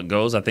how it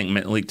goes. I think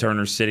Malik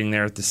Turner's sitting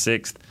there at the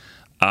 6th.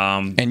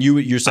 And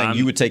you're saying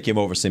you would take him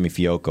over Simi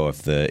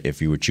Fehoko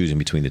if you were choosing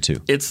between the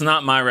two? It's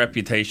not my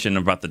reputation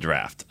about the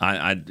draft.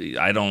 I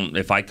don't.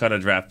 If I cut a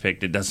draft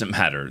pick, it doesn't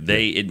matter.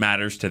 It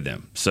matters to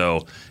them.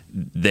 So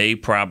there'll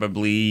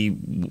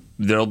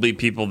be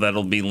people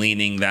that'll be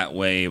leaning that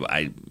way.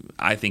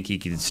 I think he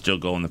can still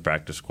go in the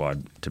practice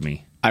squad. To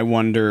me, I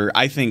wonder.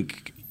 I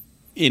think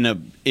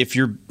if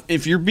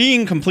you're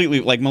being completely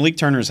like Malik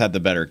Turner's had the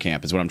better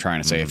camp is what I'm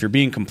trying to say. Mm-hmm. If you're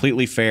being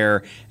completely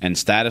fair and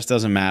status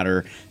doesn't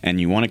matter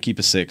and you want to keep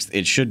a 6th,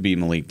 it should be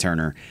Malik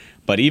Turner.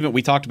 But even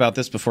we talked about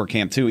this before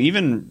camp too.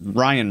 Even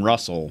Ryan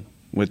Russell,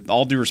 with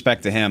all due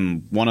respect to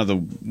him, one of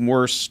the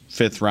worst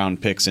 5th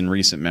round picks in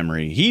recent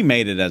memory. He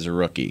made it as a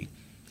rookie,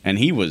 and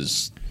he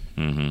was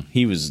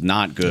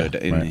not good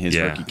in his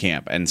rookie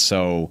camp, and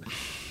so.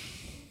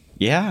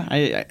 Yeah,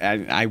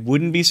 I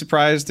wouldn't be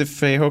surprised if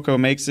Fehoko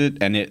makes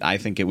it, and I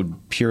think it would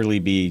purely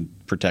be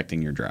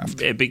protecting your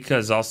draft.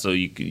 Because also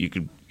you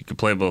could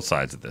play both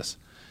sides of this.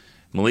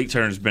 Malik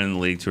Turner's been in the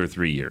league 2 or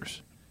 3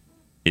 years.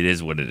 It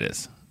is what it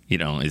is.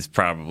 It's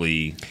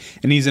probably,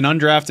 and he's an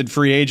undrafted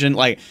free agent.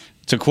 Like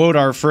to quote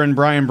our friend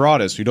Brian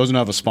Broaddus, who doesn't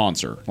have a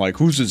sponsor. Like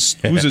who's his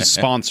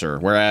sponsor?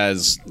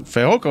 Whereas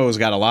Fehoko's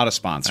got a lot of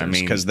sponsors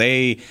because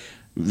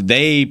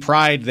they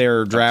pride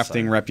their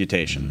drafting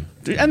reputation,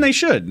 and they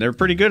should. They're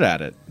pretty good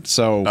at it.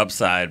 So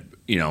upside,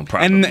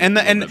 probably and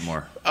a bit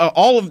more.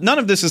 None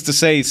of this is to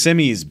say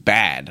Simi's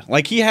bad.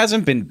 Like he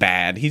hasn't been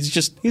bad.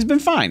 He's been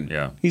fine.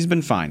 Yeah, he's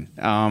been fine.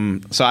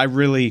 So I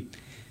really,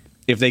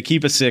 if they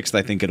keep a 6th,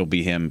 I think it'll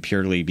be him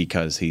purely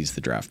because he's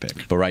the draft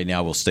pick. But right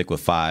now we'll stick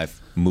with 5.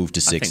 Move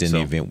to 6 in the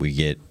event we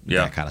get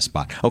that kind of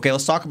spot. Okay,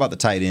 let's talk about the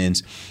tight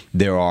ends.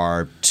 There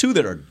are 2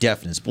 that are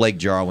definite. It's Blake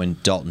Jarwin,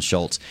 Dalton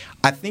Schultz.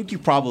 I think you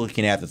probably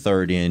can add the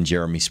 3rd in,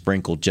 Jeremy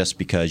Sprinkle, just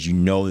because you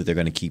know that they're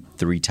going to keep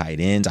 3 tight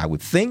ends, I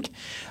would think.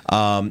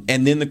 And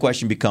then the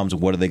question becomes,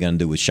 what are they going to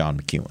do with Sean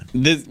McEwen?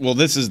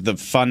 This is the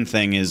fun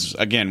thing is,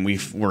 again,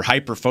 we're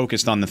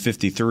hyper-focused on the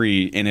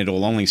 53, and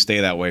it'll only stay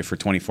that way for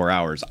 24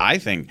 hours. I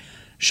think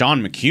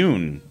Sean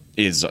McEwen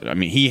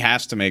he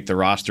has to make the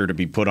roster to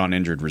be put on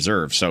injured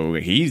reserve. So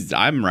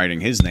I'm writing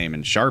his name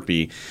in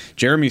Sharpie.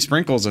 Jeremy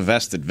Sprinkle's a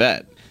vested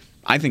vet.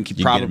 I think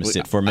he probably get him to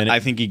sit for a minute.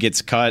 I think he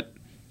gets cut,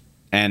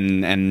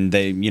 and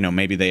they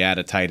maybe they add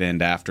a tight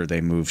end after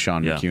they move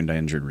Sean McEwen to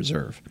injured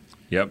reserve.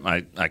 Yep,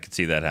 I could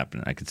see that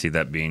happening. I could see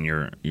that being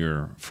your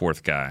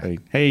 4th guy.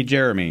 Hey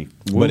Jeremy,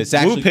 but it's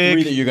actually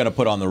 3 that you're going to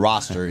put on the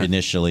roster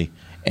initially.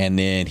 And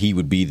then he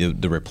would be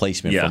the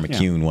replacement for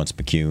McEwen once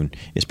McEwen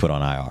is put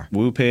on IR.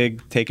 Woo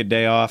Pig, take a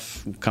day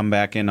off, come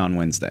back in on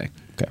Wednesday.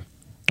 Okay.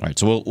 All right,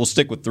 so we'll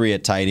stick with 3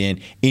 at tight end.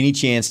 Any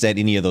chance that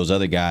any of those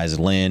other guys,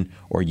 Lynn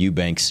or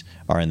Eubanks,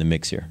 are in the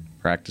mix here?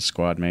 Practice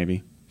squad,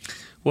 maybe.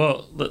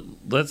 Well,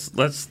 let's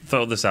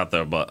throw this out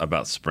there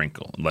about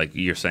Sprinkle. Like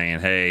you're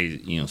saying,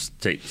 hey,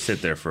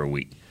 sit there for a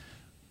week.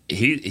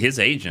 His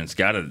agent's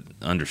got to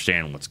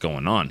understand what's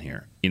going on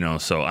here.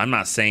 So I'm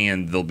not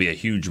saying there'll be a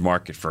huge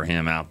market for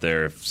him out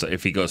there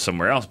if he goes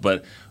somewhere else.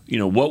 But,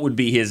 what would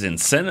be his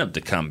incentive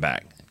to come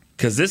back?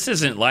 Because this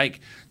isn't like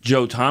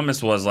Joe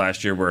Thomas was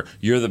last year where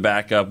you're the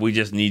backup. We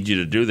just need you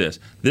to do this.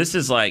 This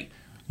is like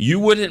you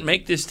wouldn't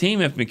make this team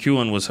if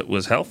McEwen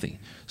was healthy.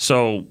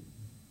 So,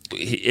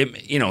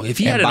 if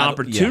he had an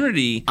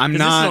opportunity, I'm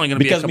not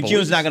because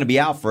McEwen's not going to be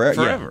out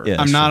forever.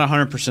 Yeah, I'm not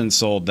 100%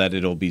 sold that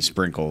it'll be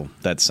Sprinkle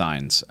that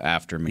signs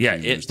after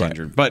McEwen's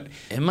injured, but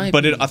it might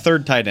be a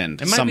 3rd tight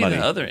end. It might be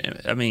the other.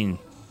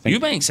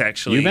 Eubanks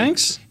actually.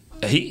 Eubanks,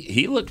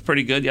 he looked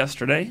pretty good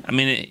yesterday.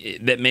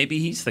 That maybe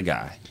he's the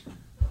guy.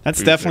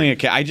 That's definitely I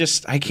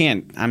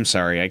can't. I'm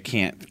sorry, I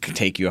can't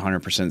take you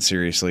 100%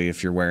 seriously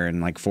if you're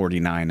wearing like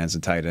 49 as a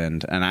tight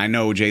end. And I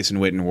know Jason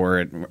Witten wore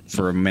it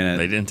for a minute.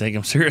 They didn't take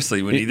him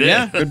seriously when he did.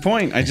 Yeah, good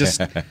point. I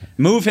just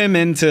move him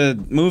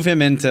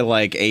into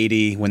like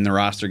 80 when the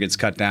roster gets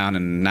cut down,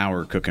 and now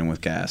we're cooking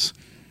with gas.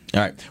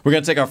 All right, we're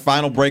going to take our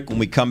final break. When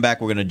we come back,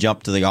 we're going to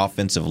jump to the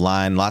offensive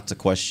line. Lots of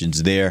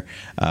questions there.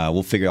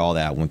 We'll figure all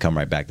that out when we come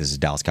right back. This is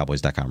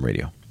DallasCowboys.com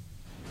radio.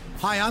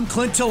 Hi, I'm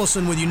Clint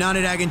Tillison with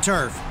United Ag and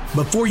Turf.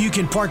 Before you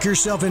can park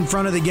yourself in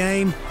front of the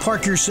game,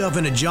 park yourself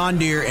in a John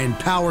Deere and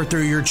power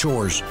through your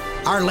chores.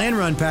 Our Land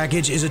Run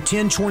package is a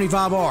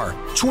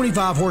 1025R,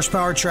 25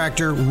 horsepower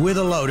tractor with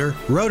a loader,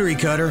 rotary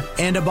cutter,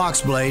 and a box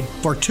blade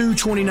for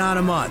 $229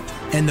 a month.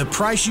 And the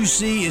price you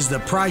see is the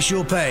price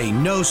you'll pay,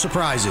 no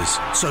surprises.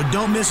 So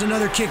don't miss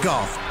another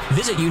kickoff.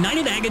 Visit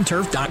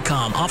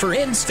UnitedAgAndTurf.com. Offer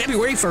ends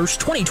February 1st,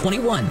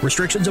 2021.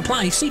 Restrictions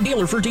apply. See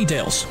dealer for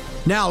details.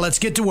 Now let's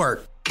get to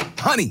work.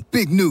 Honey,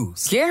 big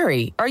news.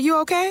 Gary, are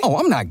you okay? Oh,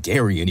 I'm not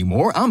Gary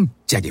anymore. I'm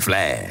Jackie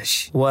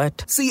Flash.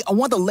 What? See, I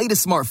want the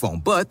latest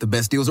smartphone, but the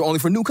best deals are only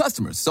for new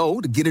customers. So,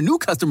 to get a new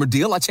customer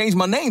deal, I changed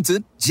my name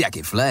to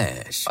Jackie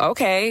Flash.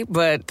 Okay,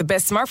 but the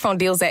best smartphone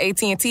deals at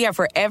AT&T are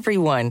for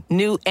everyone,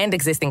 new and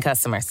existing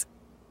customers.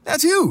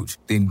 That's huge.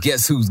 Then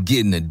guess who's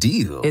getting a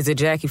deal? Is it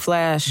Jackie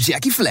Flash?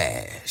 Jackie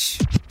Flash.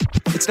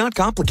 It's not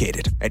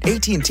complicated. At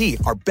AT&T,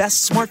 our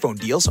best smartphone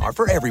deals are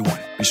for everyone.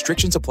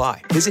 Restrictions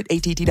apply. Visit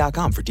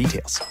AT&T.com for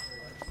details.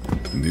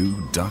 New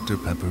Dr.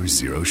 Pepper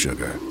Zero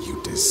Sugar.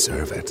 You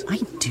deserve it. I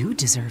do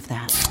deserve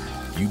that.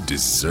 You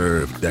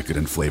deserve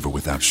decadent flavor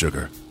without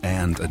sugar.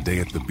 And a day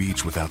at the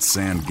beach without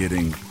sand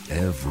getting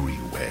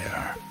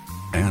everywhere.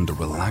 And a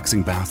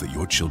relaxing bath that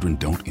your children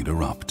don't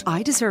interrupt.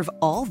 I deserve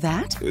all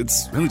that?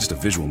 It's really just a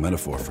visual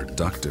metaphor for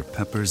Dr.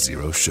 Pepper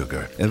Zero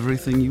Sugar.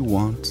 Everything you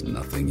want,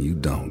 nothing you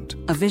don't.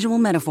 A visual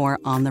metaphor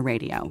on the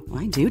radio.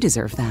 I do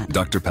deserve that.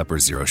 Dr. Pepper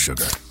Zero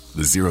Sugar.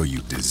 The zero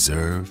you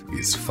deserve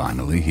is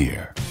finally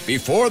here.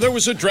 Before there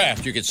was a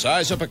draft, you could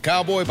size up a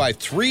cowboy by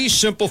 3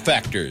 simple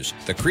factors: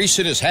 the crease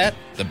in his hat,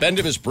 the bend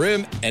of his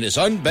brim, and his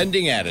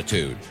unbending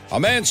attitude. A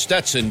man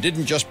Stetson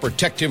didn't just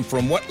protect him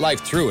from what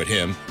life threw at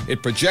him,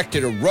 it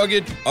projected a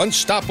rugged,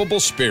 unstoppable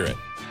spirit.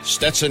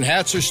 Stetson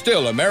hats are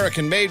still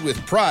American-made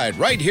with pride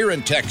right here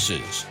in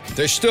Texas.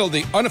 They're still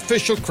the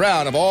unofficial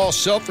crown of all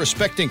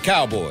self-respecting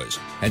cowboys,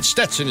 and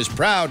Stetson is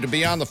proud to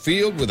be on the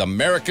field with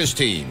America's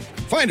team.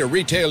 Find a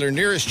retailer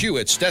nearest you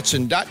at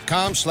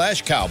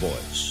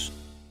Stetson.com/cowboys.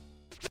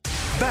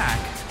 Back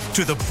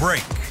to the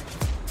break.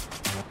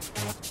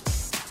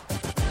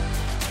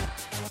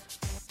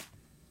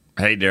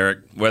 Hey, Derek,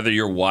 whether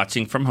you're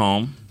watching from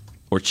home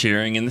or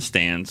cheering in the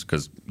stands,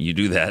 because you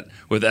do that,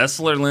 with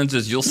Essilor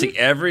lenses, you'll see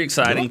every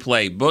exciting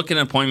play. Book an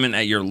appointment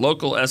at your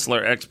local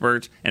Essilor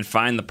experts and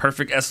find the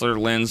perfect Essilor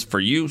lens for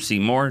you. See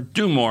more,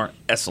 do more,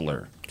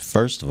 Essilor.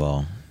 First of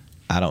all,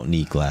 I don't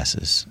need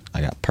glasses.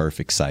 I got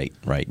perfect sight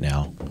right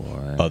now.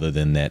 Other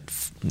than that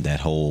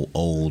whole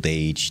old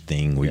age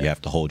thing where you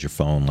have to hold your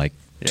phone like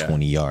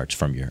 20 yards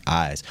from your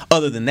eyes.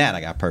 Other than that,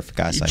 I got perfect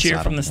eyesight. You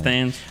cheer from the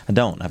stands? I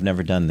don't. I've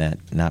never done that.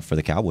 Not for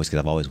the Cowboys because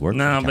I've always worked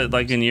for the Cowboys. But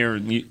like in your...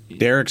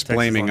 Derek's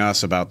blaming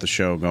us about the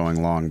show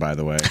going long, by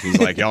the way. He's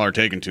like, y'all are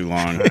taking too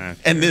long.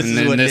 and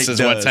this is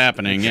what's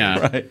happening, yeah.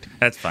 Right.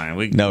 That's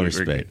fine. No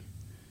respect.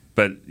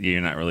 But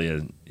you're not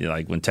really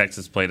like when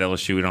Texas played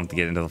LSU, we don't have to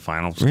get into the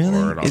final score.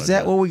 Really? Is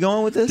that where we're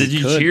going with this? Did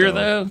you cheer,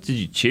 though? Did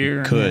you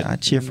cheer? Yeah, I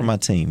cheer for my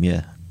team,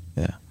 yeah.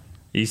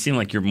 You seem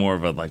like you're more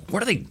of a, like,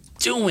 what are they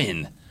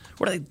doing?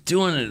 What are they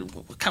doing?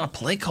 What kind of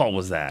play call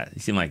was that?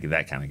 You seem like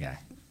that kind of guy.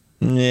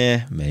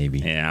 Yeah, maybe.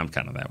 Yeah, I'm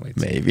kind of that way,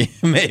 too.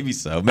 Maybe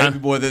so. Maybe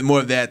more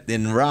of that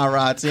than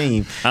rah-rah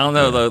team. I don't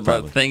know, though.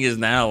 The thing is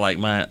now, like,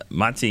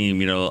 my team,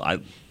 you know,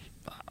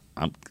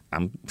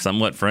 I'm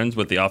somewhat friends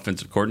with the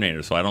offensive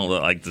coordinator, so I don't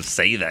like to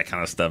say that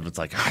kind of stuff. It's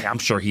like, I'm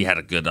sure he had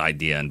a good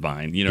idea in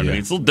mind. You know what I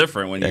mean? It's a little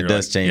different when you're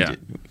does change it.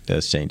 It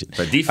does change it.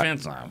 But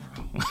defense,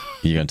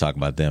 you're going to talk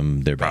about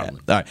them. They're bad.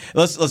 All right,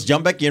 let's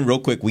jump back in real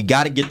quick. We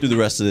got to get through the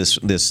rest of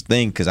this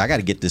thing because I got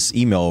to get this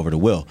email over to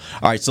Will.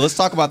 All right, so let's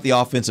talk about the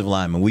offensive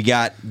linemen. We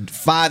got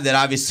 5 that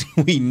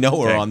obviously we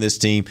know are on this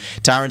team: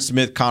 Tyron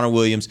Smith, Connor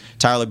Williams,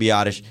 Tyler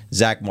Biadasz,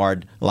 Zach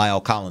Martin, Lyle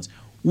Collins.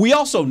 We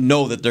also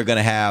know that they're going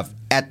to have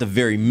at the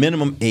very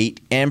minimum 8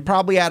 and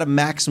probably at a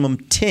maximum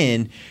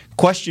 10.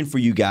 Question for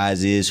you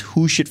guys is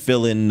who should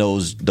fill in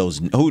those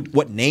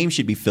what names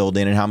should be filled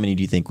in and how many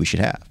do you think we should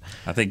have?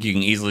 I think you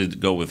can easily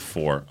go with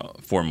 4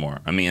 more.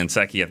 I mean,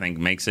 Nseki, I think,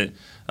 makes it.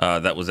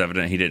 That was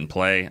evident he didn't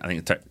play. I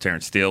think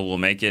Terrence Steele will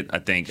make it. I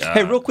think.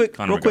 Hey, real quick,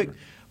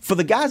 for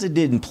the guys that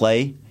didn't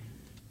play,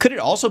 could it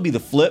also be the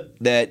flip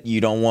that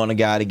you don't want a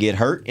guy to get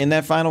hurt in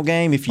that final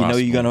game if you know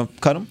you're going to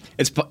cut him?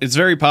 It's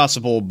very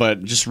possible,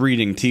 but just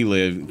reading tea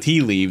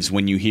leaves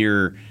when you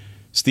hear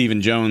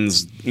Stephen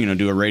Jones,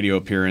 do a radio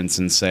appearance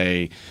and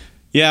say,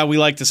 "Yeah, we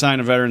like to sign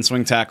a veteran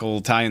swing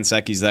tackle. Ty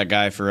Nseki's that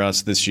guy for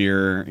us this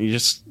year." You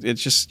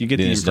get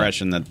the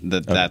impression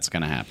that's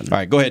going to happen. All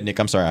right, go ahead, Nick.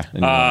 I'm sorry.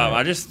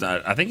 I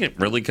think it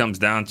really comes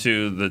down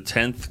to the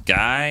 10th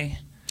guy.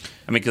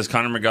 I mean, because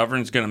Connor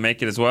McGovern's going to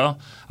make it as well.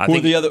 Who are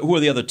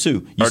the other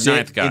two? You said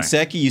ninth guy.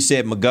 Inseki, you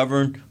said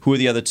McGovern. Who are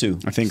the other two?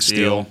 I think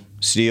Steele.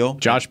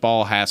 Josh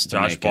Ball has to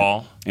make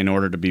it in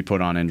order to be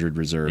put on injured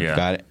reserve. Yeah.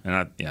 Got it.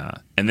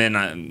 And then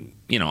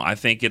I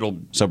think it'll.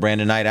 So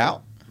Brandon Knight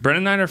out.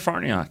 Brandon Knight or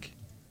Farniok.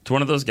 It's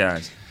one of those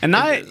guys. And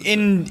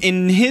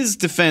in his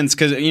defense,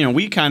 because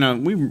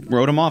we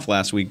wrote him off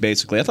last week.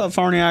 Basically, I thought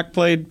Farniok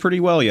played pretty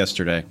well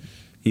yesterday.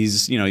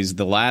 He's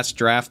the last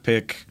draft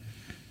pick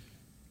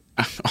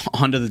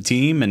onto the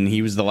team, and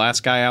he was the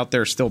last guy out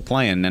there still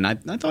playing. And I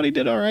thought he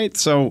did all right.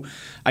 So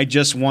I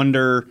just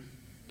wonder.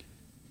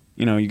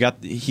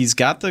 He's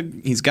got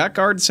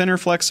guard center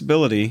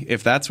flexibility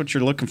if that's what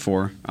you're looking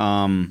for.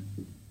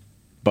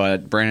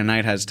 But Brandon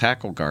Knight has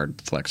tackle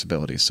guard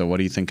flexibility. So what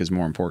do you think is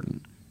more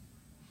important?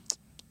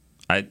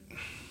 I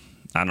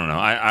don't know.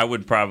 I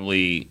would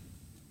probably.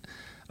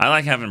 I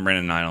like having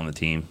Brandon Knight on the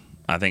team.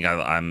 I think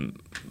I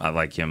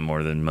like him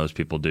more than most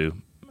people do.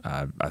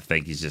 I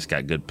think he's just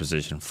got good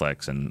position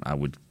flex, and I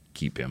would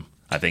keep him.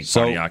 I think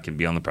Farniok can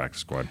be on the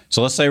practice squad.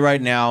 So let's say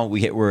right now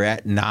we're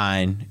at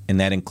 9, and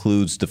that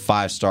includes the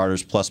 5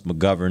 starters plus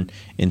McGovern,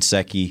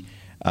 Inseki,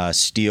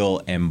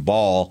 Steele, and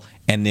Ball,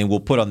 and then we'll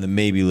put on the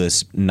maybe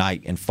list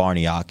Knight and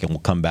Farniok, and we'll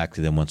come back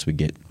to them once we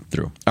get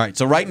through. All right.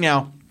 So right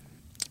now,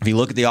 if you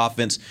look at the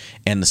offense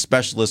and the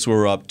specialists,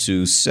 we're up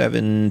to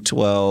 7,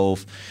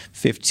 12,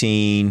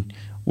 15.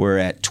 We're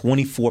at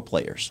 24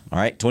 players, all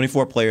right?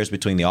 24 players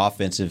between the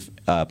offensive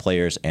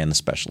players and the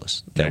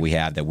specialists that we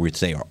have that we'd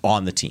say are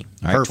on the team.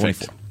 All right?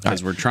 Perfect.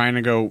 Because we're trying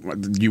to go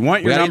 – you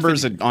want your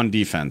numbers on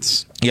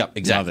defense. Yep,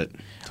 exactly. Love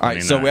it. All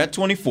right, so we're at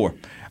 24.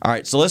 All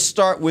right, so let's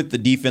start with the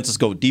defense. Let's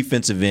go with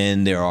defensive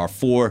end. There are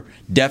 4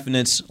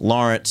 definites: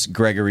 Lawrence,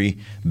 Gregory,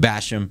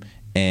 Basham,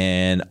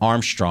 and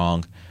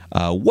Armstrong.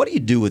 What do you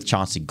do with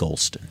Chauncey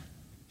Golston?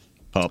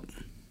 Pup.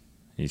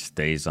 He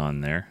stays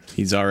on there.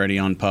 He's already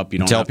on PUP. You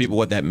don't tell people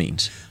what that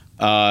means.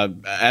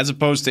 As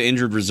opposed to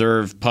injured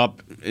reserve,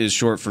 PUP is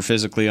short for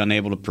physically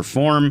unable to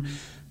perform.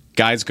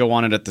 Guys go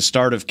on it at the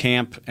start of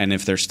camp, and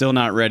if they're still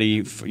not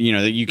ready,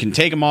 you can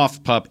take them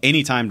off PUP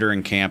anytime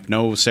during camp.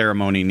 No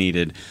ceremony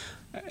needed.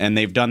 And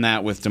they've done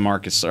that with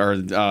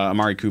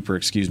Amari Cooper,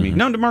 excuse me. Mm-hmm.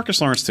 No,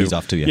 DeMarcus Lawrence too. He's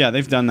off too, yeah. Yeah,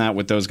 they've done that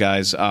with those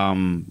guys.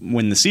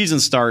 When the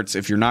season starts,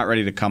 if you're not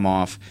ready to come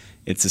off,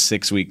 it's a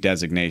 6-week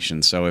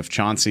designation. So if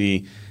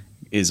Chauncey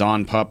is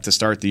on PUP to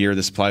start the year,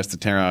 this applies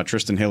to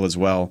Tristan Hill as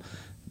well,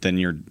 then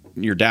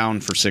you're down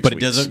for 6 weeks. But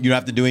you don't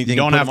have to do anything. You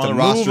don't have to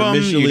move them.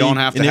 You don't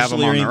have to have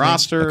them on the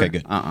roster. Okay,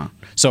 good.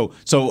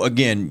 So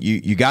again,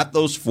 you got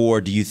those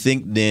 4. Do you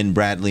think then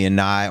Bradley and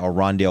Nye or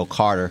Rondale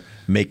Carter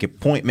make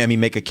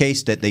a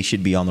case that they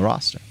should be on the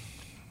roster?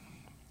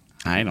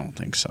 I don't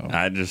think so.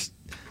 I just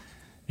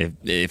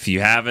if you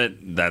have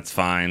it, that's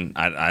fine.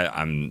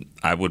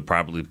 I would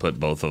probably put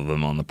both of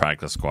them on the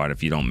practice squad.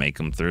 If you don't make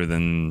them through,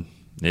 then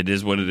it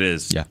is what it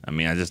is. Yeah. I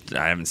mean,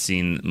 I haven't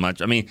seen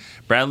much. I mean,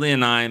 Bradley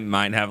and I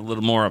might have a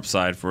little more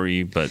upside for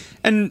you, but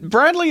and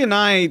Bradley and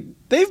I,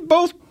 they've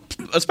both,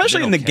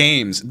 especially in the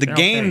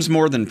games,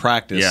 more than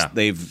practice. Yeah.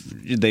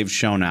 They've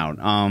shown out.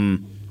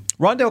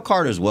 Rondale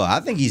Carter as well. I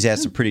think he's had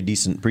some pretty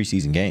decent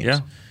preseason games. Yeah.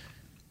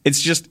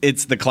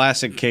 It's the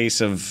classic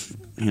case of,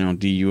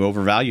 do you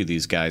overvalue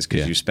these guys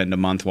because you spend a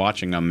month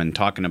watching them and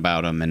talking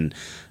about them, and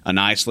an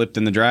eye slipped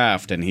in the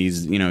draft, and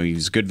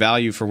he's good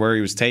value for where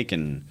he was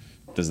taken.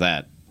 Does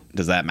that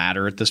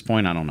matter at this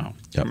point? I don't know.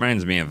 It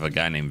reminds me of a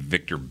guy named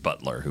Victor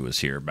Butler who was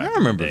here back. I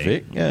remember in the day.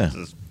 Vic.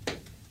 Yeah.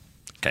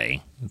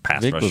 Okay.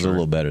 Vic was a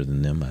little better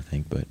than them, I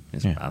think, but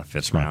it's about a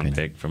 5th round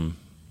pick from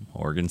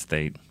Oregon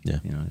State. Yeah.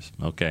 Just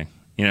okay.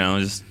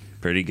 Just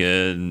pretty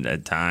good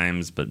at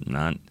times, but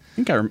not.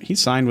 I think he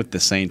signed with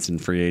the Saints in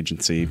free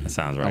agency. That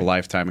sounds right. A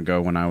lifetime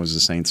ago when I was a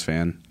Saints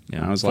fan.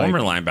 Yeah. I was Former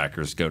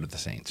linebackers go to the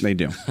Saints. They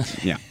do.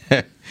 Yeah.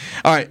 All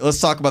right,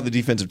 let's talk about the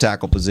defensive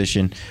tackle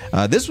position.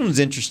 This one's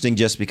interesting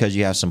just because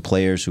you have some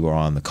players who are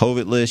on the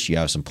COVID list. You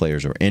have some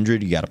players who are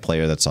injured. You got a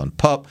player that's on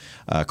PUP,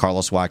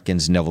 Carlos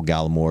Watkins, Neville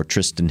Gallimore,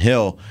 Tristan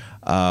Hill.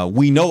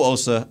 We know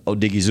Osa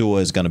Odigizua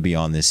is going to be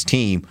on this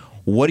team.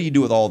 What do you do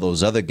with all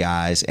those other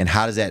guys, and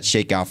how does that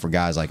shake out for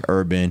guys like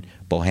Urban,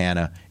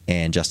 Bohanna,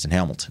 and Justin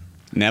Hamilton?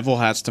 Neville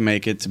has to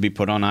make it to be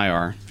put on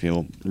IR. I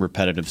feel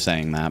repetitive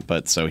saying that,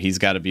 but so he's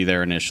got to be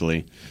there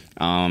initially.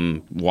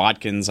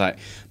 Watkins,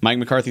 Mike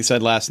McCarthy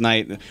said last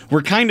night,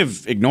 we're kind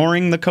of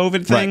ignoring the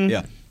COVID thing. Right,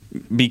 yeah.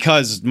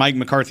 Because Mike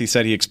McCarthy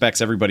said he expects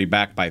everybody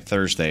back by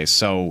Thursday,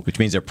 which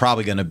means they're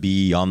probably going to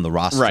be on the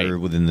roster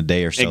within the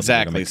day or so.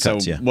 Exactly. So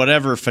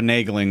whatever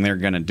finagling they're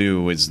going to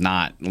do is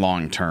not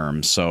long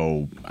term.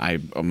 So I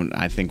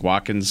think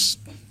Watkins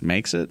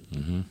makes it.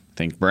 Mm-hmm. I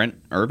think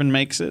Urban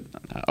makes it.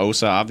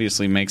 Osa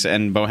obviously makes it,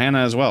 and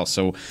Bohanna as well.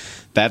 So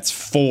that's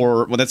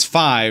 4. Well, that's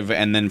 5,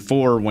 and then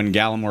 4 when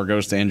Gallimore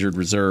goes to injured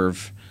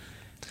reserve,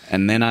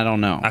 and then I don't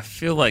know. I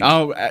feel like.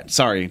 Oh,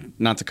 sorry,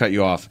 not to cut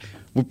you off.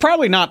 We're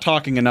probably not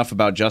talking enough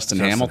about Justin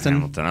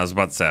Hamilton. I was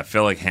about to say, I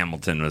feel like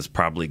Hamilton was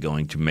probably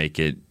going to make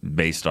it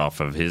based off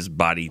of his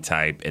body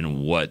type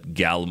and what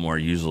Gallimore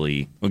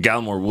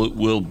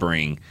will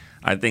bring.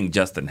 I think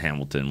Justin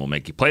Hamilton will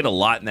make it. Played a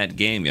lot in that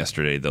game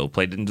yesterday, though.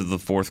 Played into the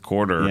fourth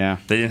quarter. Yeah.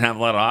 They didn't have a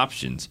lot of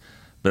options.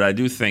 But I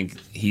do think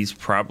he's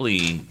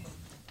probably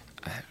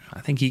 – I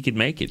think he could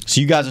make it.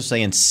 So you guys are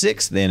saying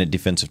 6 then at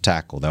defensive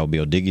tackle. That would be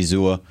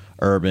Odigizua,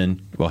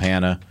 Urban,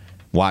 Bohanna,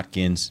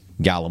 Watkins,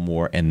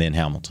 Gallimore, and then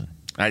Hamilton.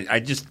 I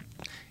just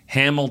 –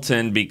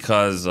 Hamilton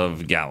because of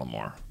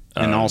Gallimore.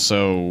 And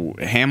also,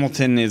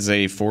 Hamilton is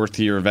a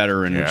fourth-year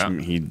veteran,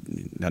 which he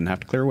doesn't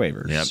have to clear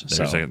waivers.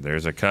 Yep,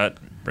 there's a cut.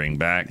 Bring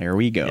back. There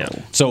we go.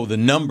 Yep. So the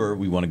number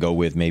we want to go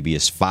with maybe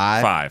is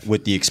 5.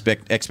 With the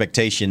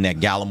expectation that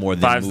Gallimore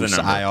then 5's moves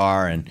the to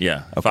IR. And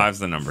yeah, okay. 5's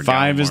the number.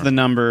 5 is Gallimore. the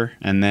number.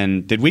 And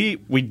then did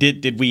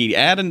we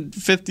add a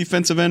fifth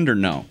defensive end or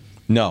no?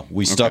 No,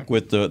 we stuck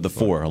with the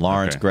 4,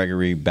 Lawrence,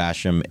 Gregory,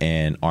 Basham,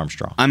 and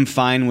Armstrong. I'm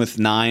fine with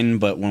 9,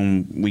 but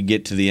when we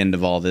get to the end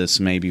of all this,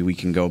 maybe we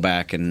can go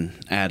back and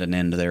add an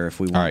end there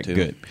if we want to. All right,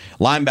 good.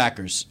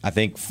 Linebackers, I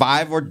think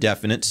 5 are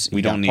definites.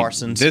 We don't need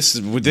Parsons. This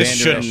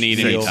shouldn't need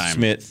any time.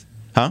 Smith.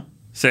 Huh?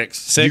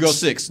 6. You go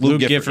 6.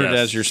 Luke Gifford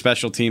as your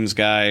special teams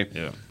guy.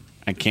 Yeah.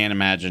 I can't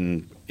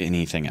imagine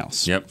anything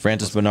else. Yep.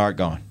 Francis Bernard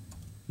gone.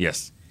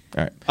 Yes.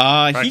 All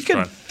right. He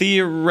could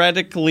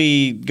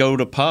theoretically go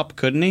to PUP,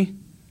 couldn't he?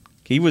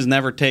 He was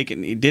never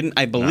taken. He didn't,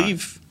 I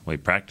believe. Well, he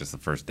practiced the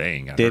first day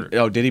and got hurt.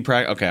 Oh, did he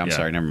practice? Okay, I'm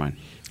sorry. Never mind.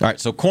 All right,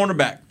 so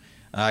cornerback.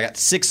 I got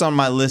 6 on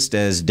my list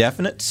as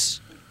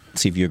definites.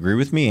 See if you agree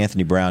with me.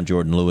 Anthony Brown,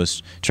 Jordan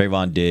Lewis,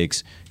 Trayvon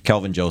Diggs,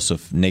 Kelvin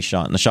Joseph,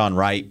 Nashawn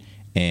Wright,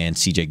 and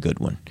C.J.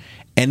 Goodwin.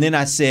 And then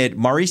I said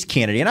Maurice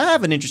Kennedy. And I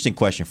have an interesting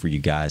question for you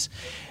guys.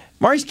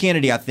 Maurice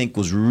Kennedy, I think,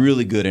 was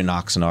really good in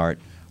Oxnard.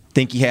 I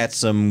think he had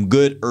some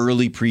good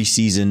early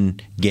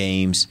preseason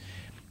games.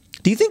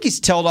 Do you think he's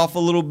tailed off a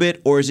little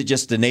bit, or is it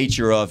just the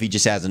nature of he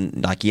hasn't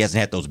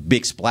had those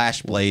big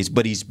splash plays,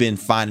 but he's been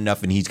fine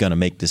enough and he's going to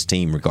make this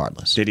team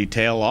regardless? Did he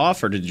tail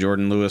off, or did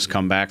Jordan Lewis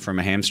come back from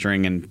a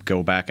hamstring and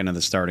go back into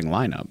the starting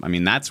lineup? I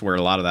mean, that's where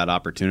a lot of that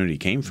opportunity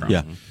came from.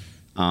 Yeah.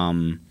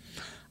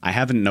 I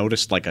haven't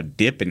noticed like a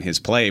dip in his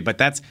play, but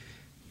that's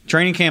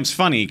training camp's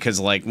funny because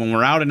like when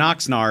we're out in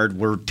Oxnard,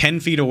 we're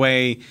 10 feet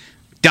away,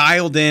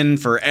 dialed in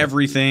for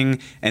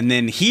everything, and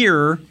then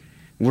here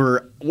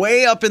we're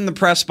way up in the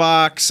press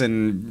box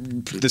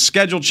and the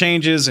schedule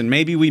changes and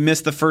maybe we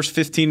missed the first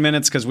 15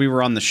 minutes because we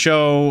were on the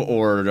show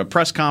or the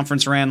press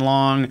conference ran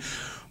long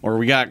or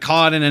we got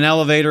caught in an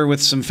elevator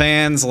with some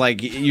fans.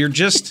 Like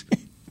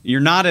you're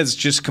not as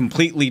just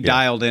completely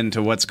dialed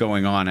into what's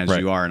going on as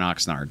you are in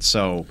Oxnard.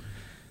 So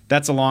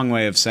that's a long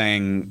way of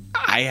saying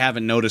I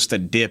haven't noticed a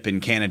dip in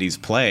Kennedy's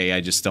play.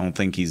 I just don't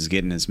think he's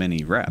getting as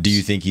many reps. Do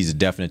you think he's a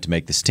definite to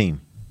make this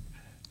team?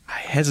 I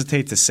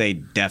hesitate to say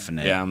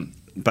definite. Yeah.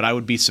 But I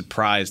would be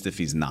surprised if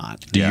he's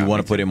not. Do you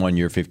want to put him on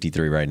your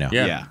 53 right now?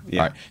 Yeah. All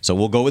right. So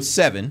we'll go with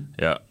 7.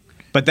 Yeah.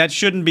 But that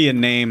shouldn't be a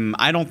name.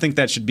 I don't think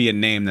that should be a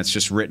name that's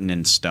just written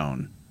in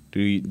stone. Do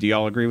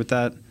y'all agree with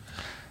that?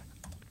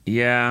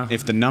 Yeah.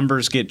 If the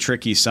numbers get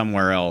tricky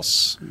somewhere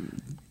else,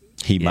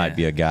 he might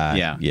be a guy.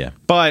 Yeah.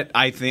 But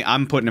I think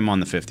I'm putting him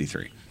on the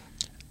 53.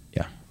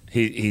 Yeah.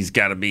 He's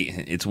got to be.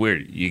 It's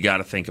weird. You got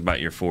to think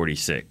about your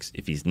 46.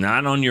 If he's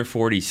not on your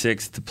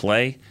 46 to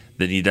play,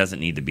 then he doesn't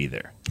need to be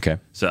there. Okay.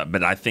 So,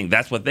 but I think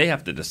that's what they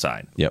have to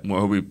decide. Yep.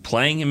 Are we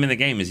playing him in the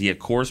game? Is he a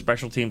core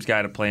special teams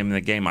guy to play him in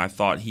the game? I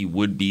thought he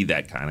would be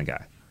that kind of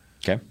guy.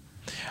 Okay.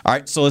 All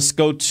right, so let's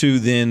go to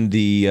then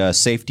the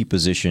safety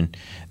position.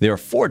 There are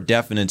 4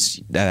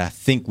 definites that I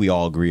think we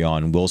all agree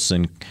on: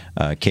 Wilson,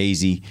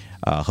 Casey,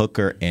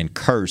 Hooker, and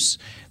Curse.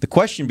 The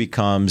question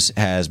becomes,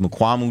 has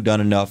Mukuamu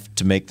done enough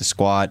to make the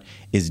squad?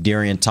 Is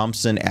Darian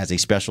Thompson as a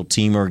special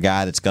teamer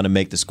guy that's going to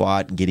make the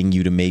squad, getting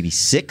you to maybe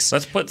 6?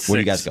 Let's put 6. Where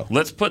do you guys go?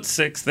 Let's put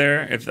 6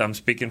 there. If I'm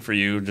speaking for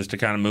you, just to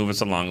kind of move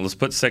us along. Let's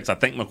put 6. I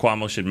think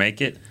Mukuamu should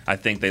make it. I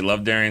think they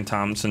love Darian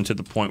Thompson to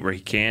the point where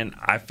he can.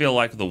 I feel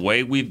like the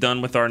way we've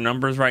done with our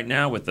numbers right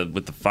now, with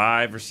the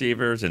 5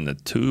 receivers and the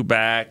 2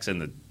 backs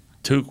and the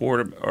 2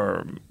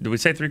 or did we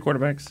say 3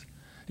 quarterbacks?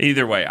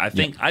 Either way, I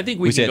think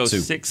we can go 2.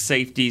 6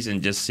 safeties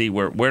and just see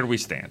where do we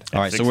stand.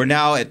 All right, so we're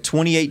now at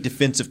 28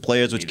 defensive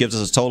players, which gives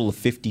us a total of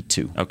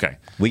 52. Okay.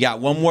 We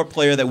got one more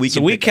player that we can.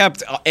 So we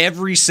kept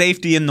every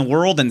safety in the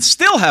world and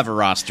still have a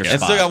roster spot.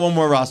 And still got one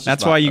more roster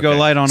That's spot. why you go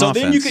light on offense.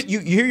 So then you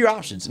hear your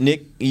options.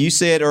 Nick, you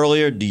said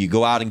earlier, do you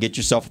go out and get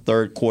yourself a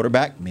 3rd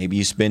quarterback? Maybe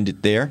you spend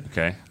it there.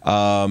 Okay.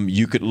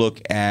 You could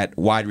look at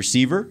wide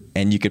receiver,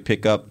 and you could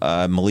pick up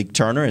Malik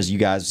Turner, as you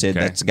guys said.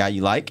 That's the guy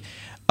you like.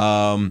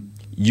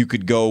 You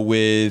could go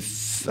with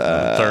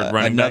third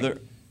running back.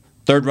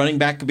 Third running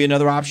back could be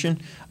another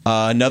option.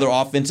 Another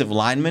offensive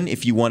lineman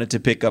if you wanted to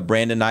pick up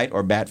Brandon Knight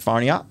or Bat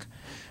Farniok.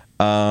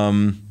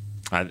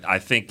 I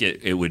think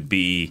it would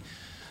be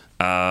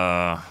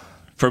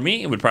for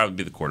me. It would probably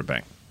be the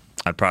quarterback.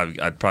 I'd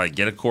probably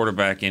get a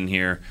quarterback in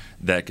here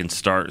that can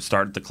start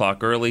the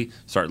clock early,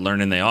 start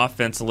learning the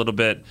offense a little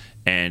bit,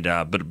 and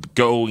but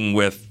going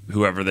with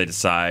whoever they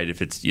decide.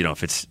 If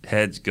it's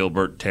heads,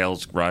 Gilbert,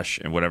 tails, Rush,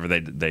 and whatever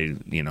they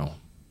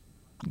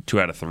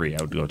 2 out of 3.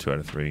 I would go 2 out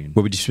of 3.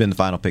 Where would you spend the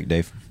final pick,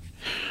 Dave?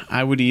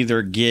 I would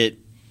either get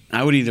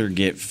I would either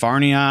get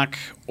Farniok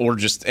or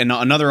just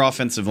another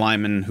offensive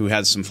lineman who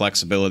has some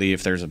flexibility.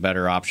 If there's a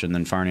better option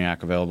than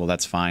Farniok available,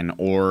 that's fine.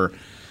 Or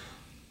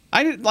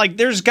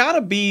there's got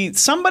to be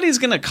somebody's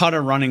going to cut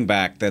a running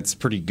back that's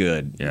pretty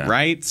good,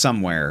 right?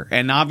 Somewhere.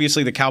 And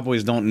obviously the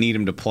Cowboys don't need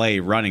him to play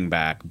running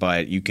back,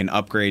 but you can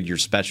upgrade your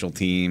special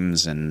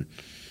teams and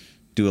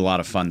do a lot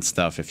of fun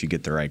stuff if you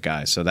get the right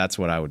guy. So that's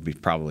what I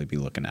would probably be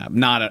looking at.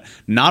 Not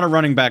a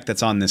running back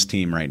that's on this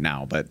team right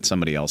now, but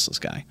somebody else's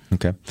guy.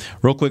 Okay.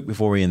 Real quick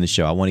before we end the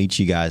show, I want each of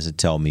you guys to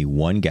tell me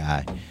one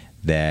guy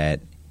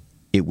that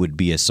it would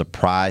be a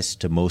surprise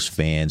to most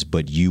fans,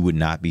 but you would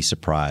not be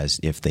surprised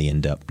if they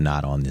end up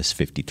not on this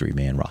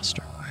 53-man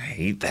roster. I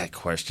hate that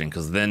question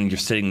because then you're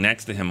sitting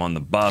next to him on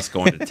the bus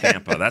going to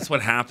Tampa. That's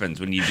what happens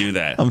when you do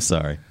that. I'm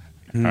sorry.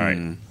 All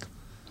right.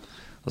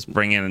 Let's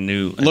bring in a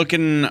new...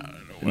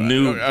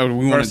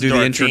 we want to do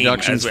the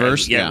introductions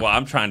first? Yeah, well,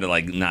 I'm trying to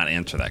not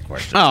answer that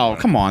question. Oh,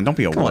 come on. Don't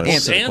be a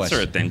wuss.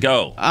 Answer it then.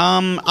 Go.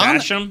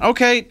 Bash him?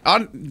 Okay.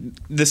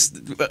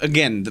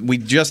 Again, we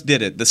just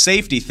did it. The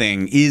safety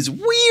thing is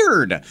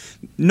weird.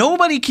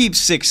 Nobody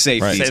keeps 6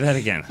 safeties. Right. Say that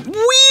again.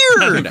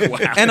 Weird.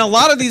 Wow. And a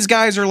lot of these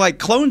guys are like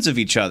clones of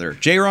each other.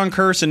 Jaron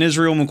Kearse and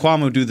Israel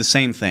Mukuamu do the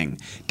same thing.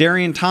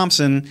 Darian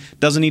Thompson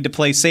doesn't need to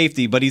play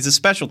safety, but he's a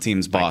special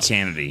teams boss.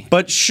 Kennedy.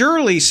 But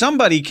surely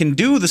somebody can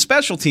do the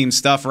special teams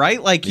stuff, right?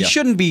 You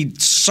shouldn't be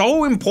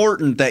so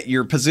important that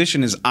your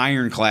position is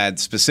ironclad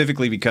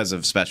specifically because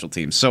of special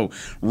teams. So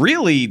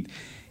really,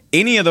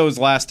 any of those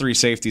last 3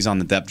 safeties on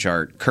the depth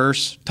chart,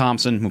 Kearse,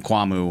 Thompson,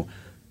 Mukuamu,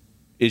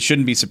 it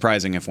shouldn't be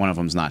surprising if one of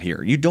them's not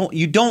here. You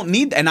don't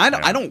need, and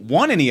I don't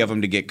want any of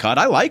them to get cut.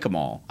 I like them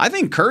all. I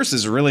think Kearse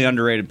is a really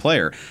underrated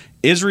player.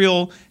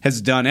 Israel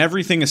has done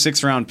everything a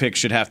 6th-round pick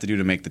should have to do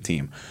to make the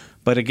team.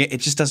 But again, it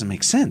just doesn't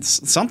make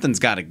sense. Something's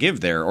got to give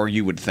there, or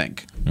you would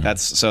think.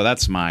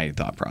 That's my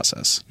thought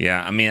process.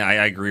 Yeah, I mean,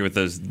 I agree with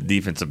those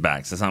defensive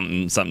backs.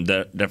 Something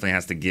definitely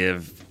has to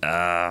give.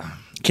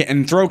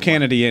 And throw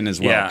Kennedy in as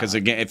well, because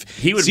again, if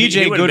he would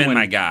have been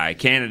my guy,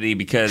 Kennedy,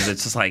 because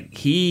it's just like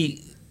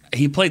he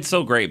played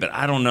so great, but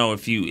I don't know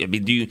if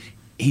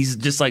he's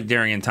just like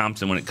Darian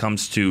Thompson when it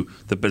comes to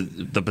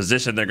the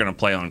position they're going to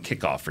play on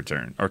kickoff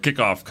return or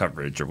kickoff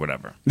coverage or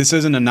whatever. This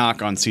isn't a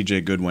knock on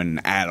C.J. Goodwin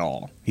at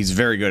all. He's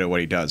very good at what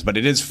he does, but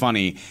it is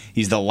funny.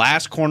 He's the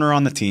last corner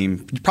on the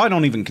team. You probably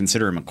don't even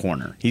consider him a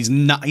corner. He's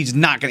not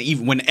going to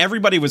even. When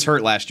everybody was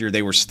hurt last year,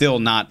 they were still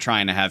not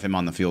trying to have him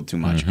on the field too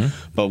much.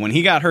 But when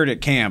he got hurt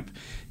at camp,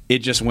 it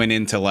just went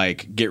into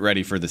get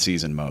ready for the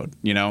season mode,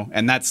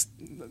 and that's.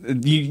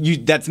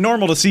 That's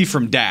normal to see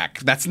from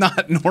Dak. That's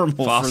not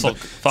normal for the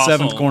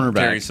 7th cornerback.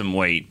 Carries some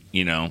weight,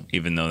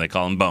 even though they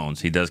call him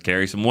Bones. He does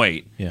carry some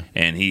weight. Yeah.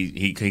 And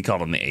he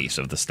called him the ace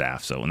of the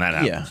staff. So when that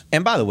happens. Yeah.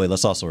 And by the way,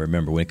 let's also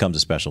remember when it comes to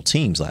special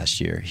teams last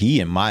year,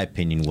 he, in my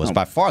opinion, was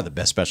by far the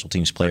best special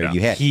teams player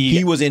you had.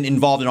 He was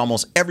involved in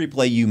almost every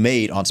play you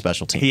made on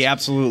special teams. He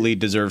absolutely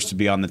deserves to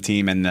be on the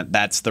team, and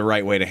that's the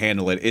right way to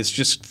handle it. It's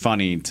just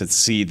funny to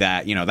see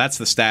that, that's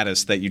the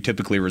status that you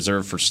typically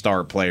reserve for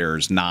star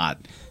players, not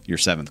your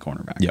 7th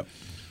cornerback. Yep.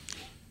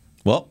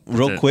 Well,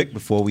 real quick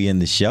before we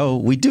end the show,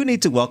 we do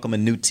need to welcome a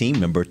new team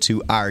member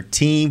to our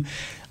team.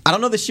 I don't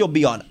know that she'll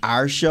be on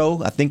our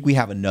show. I think we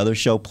have another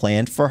show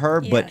planned for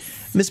her. Yes. But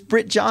Miss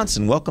Britt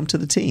Johnson, welcome to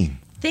the team.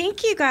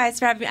 Thank you guys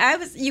for having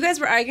me. You guys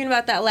were arguing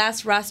about that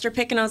last roster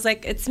pick, and I was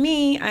like, it's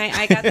me.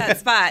 I got that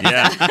spot.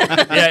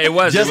 Yeah, it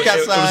was. It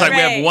was like we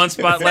have one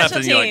spot left,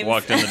 and you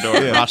walked in the door.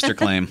 Roster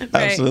claim.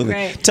 Absolutely.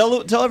 Right.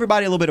 Tell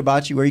everybody a little bit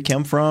about you, where you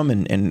come from,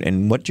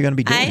 and what you're going to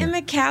be doing. I am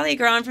a Cali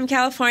girl. I'm from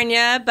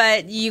California,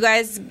 but you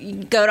guys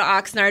go to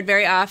Oxnard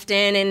very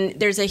often, and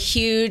there's a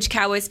huge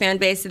Cowboys fan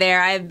base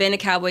there. I've been a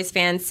Cowboys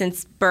fan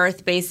since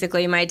birth,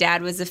 basically. My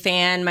dad was a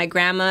fan. My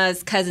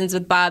grandma's cousins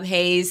with Bob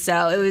Hayes,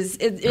 so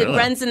it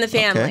runs in the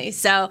family. Okay.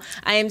 So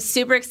I am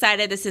super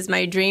excited. This is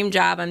my dream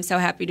job. I'm so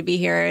happy to be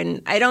here,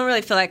 and I don't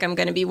really feel like I'm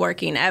going to be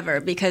working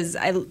ever because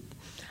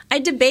I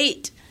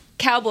debate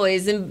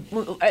Cowboys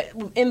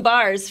in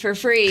bars for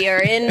free or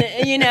in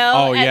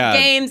at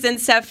games and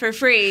stuff for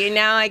free. And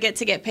now I get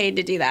paid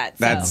to do that.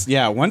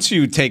 So. Once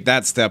you take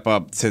that step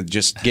up to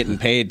just getting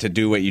paid to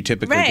do what you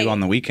typically do on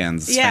the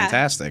weekends, it's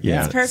fantastic.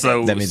 Yeah, it's perfect.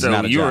 So that means it's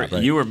not a job,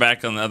 right? You were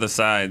back on the other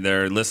side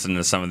there listening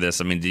to some of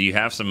this. I mean, do you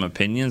have some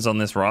opinions on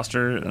this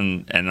roster?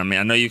 And I mean,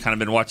 I know you've kind of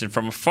been watching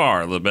from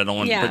afar a little bit. I don't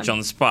want to put you on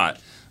the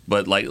spot.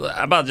 But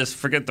how about just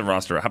forget the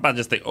roster? How about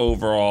just the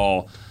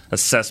overall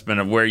assessment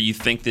of where you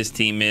think this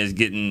team is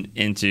getting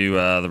into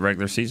the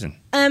regular season?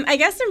 I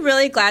guess I'm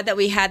really glad that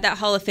we had that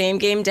Hall of Fame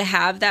game to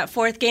have that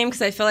 4th game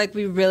because I feel like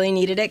we really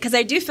needed it. Because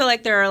I do feel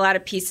like there are a lot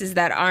of pieces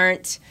that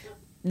aren't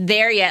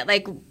there yet.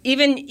 Like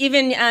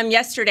even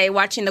yesterday,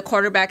 watching the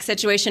quarterback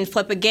situation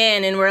flip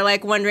again, and we're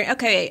wondering,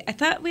 okay, I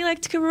thought we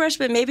liked Cooper Rush,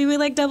 but maybe we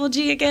like Double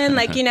G again.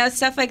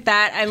 Stuff like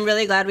that. I'm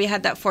really glad we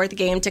had that 4th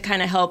game to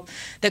kind of help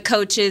the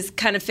coaches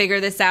kind of figure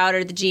this out,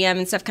 or the GM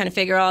and stuff kind of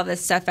figure all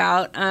this stuff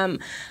out.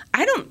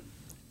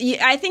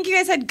 I think you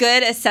guys had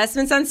good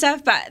assessments on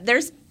stuff, but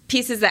there's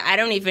pieces that I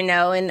don't even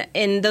know.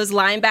 And those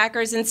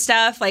linebackers and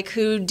stuff,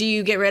 who do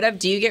you get rid of?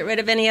 Do you get rid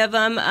of any of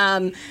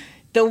them?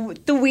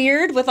 The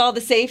weird with all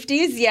the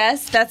safeties,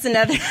 yes, that's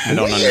another. I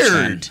don't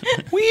understand.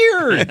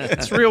 Weird.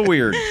 It's real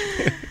weird.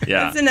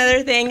 Yeah, that's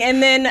another thing.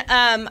 And then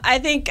I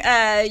think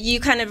you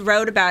kind of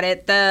wrote about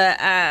it.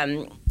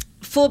 The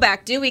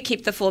fullback. Do we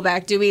keep the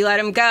fullback? Do we let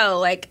him go?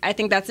 Like, I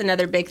think that's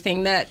another big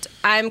thing that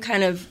I'm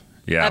kind of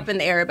up in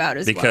the air about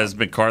as well. Because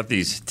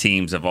McCarthy's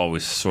teams have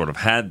always sort of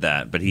had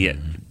that, but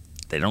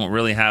they don't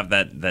really have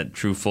that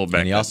true fullback.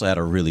 And he also had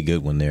a really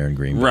good one there in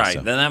Green Bay. Right.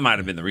 So. Then that might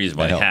have been the reason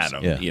why he had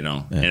him. Yeah. You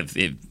know, and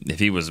if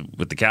he was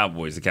with the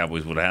Cowboys would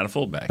have had a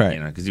fullback. Right. You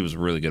know, because he was a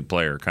really good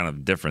player, kind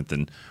of different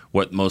than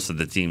what most of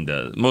the team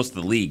does, most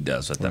of the league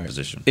does at that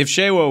position. If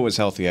Shewo was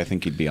healthy, I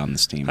think he'd be on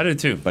this team. I do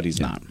too, but he's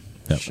not.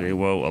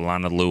 Shewo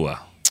Alanalua.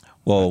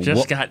 Well,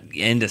 just got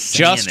into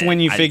saying just when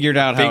you figured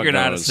out how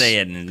to say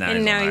it, and now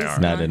he's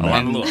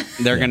not.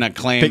 They're gonna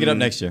claim pick it up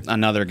next year.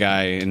 Another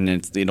guy, and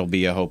it'll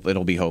be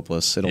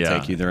hopeless. It'll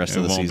take you the rest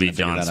of the season to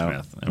figure that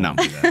out. No.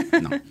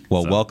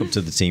 Well, welcome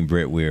to the team,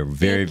 Britt. We're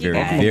very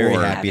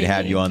happy to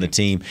have you on the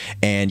team.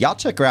 And y'all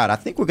check her out. I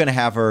think we're going to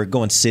have her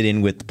go and sit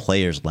in with the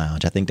Players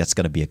Lounge. I think that's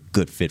going to be a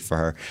good fit for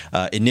her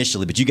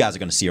initially, but you guys are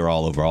going to see her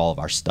all over all of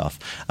our stuff.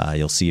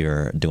 You'll see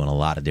her doing a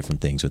lot of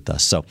different things with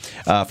us. So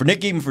for Nick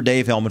Eatman, for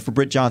Dave Hellman, for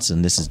Britt Johnson,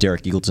 this is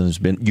Derek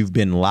Eagleton. You've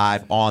been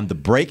live on the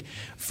break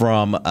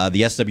from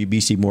the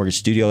SWBC Mortgage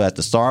Studio at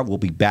the Star. We'll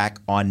be back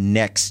on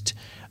Wednesday.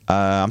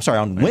 On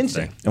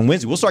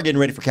Wednesday. We'll start getting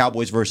ready for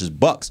Cowboys versus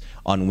Bucks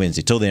on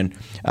Wednesday. Till then,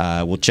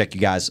 we'll check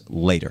you guys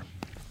later.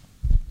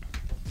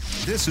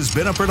 This has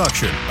been a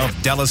production of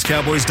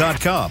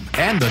DallasCowboys.com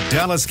and the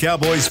Dallas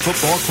Cowboys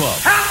Football Club.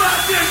 How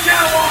about this,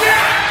 Cowboys?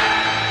 Yeah!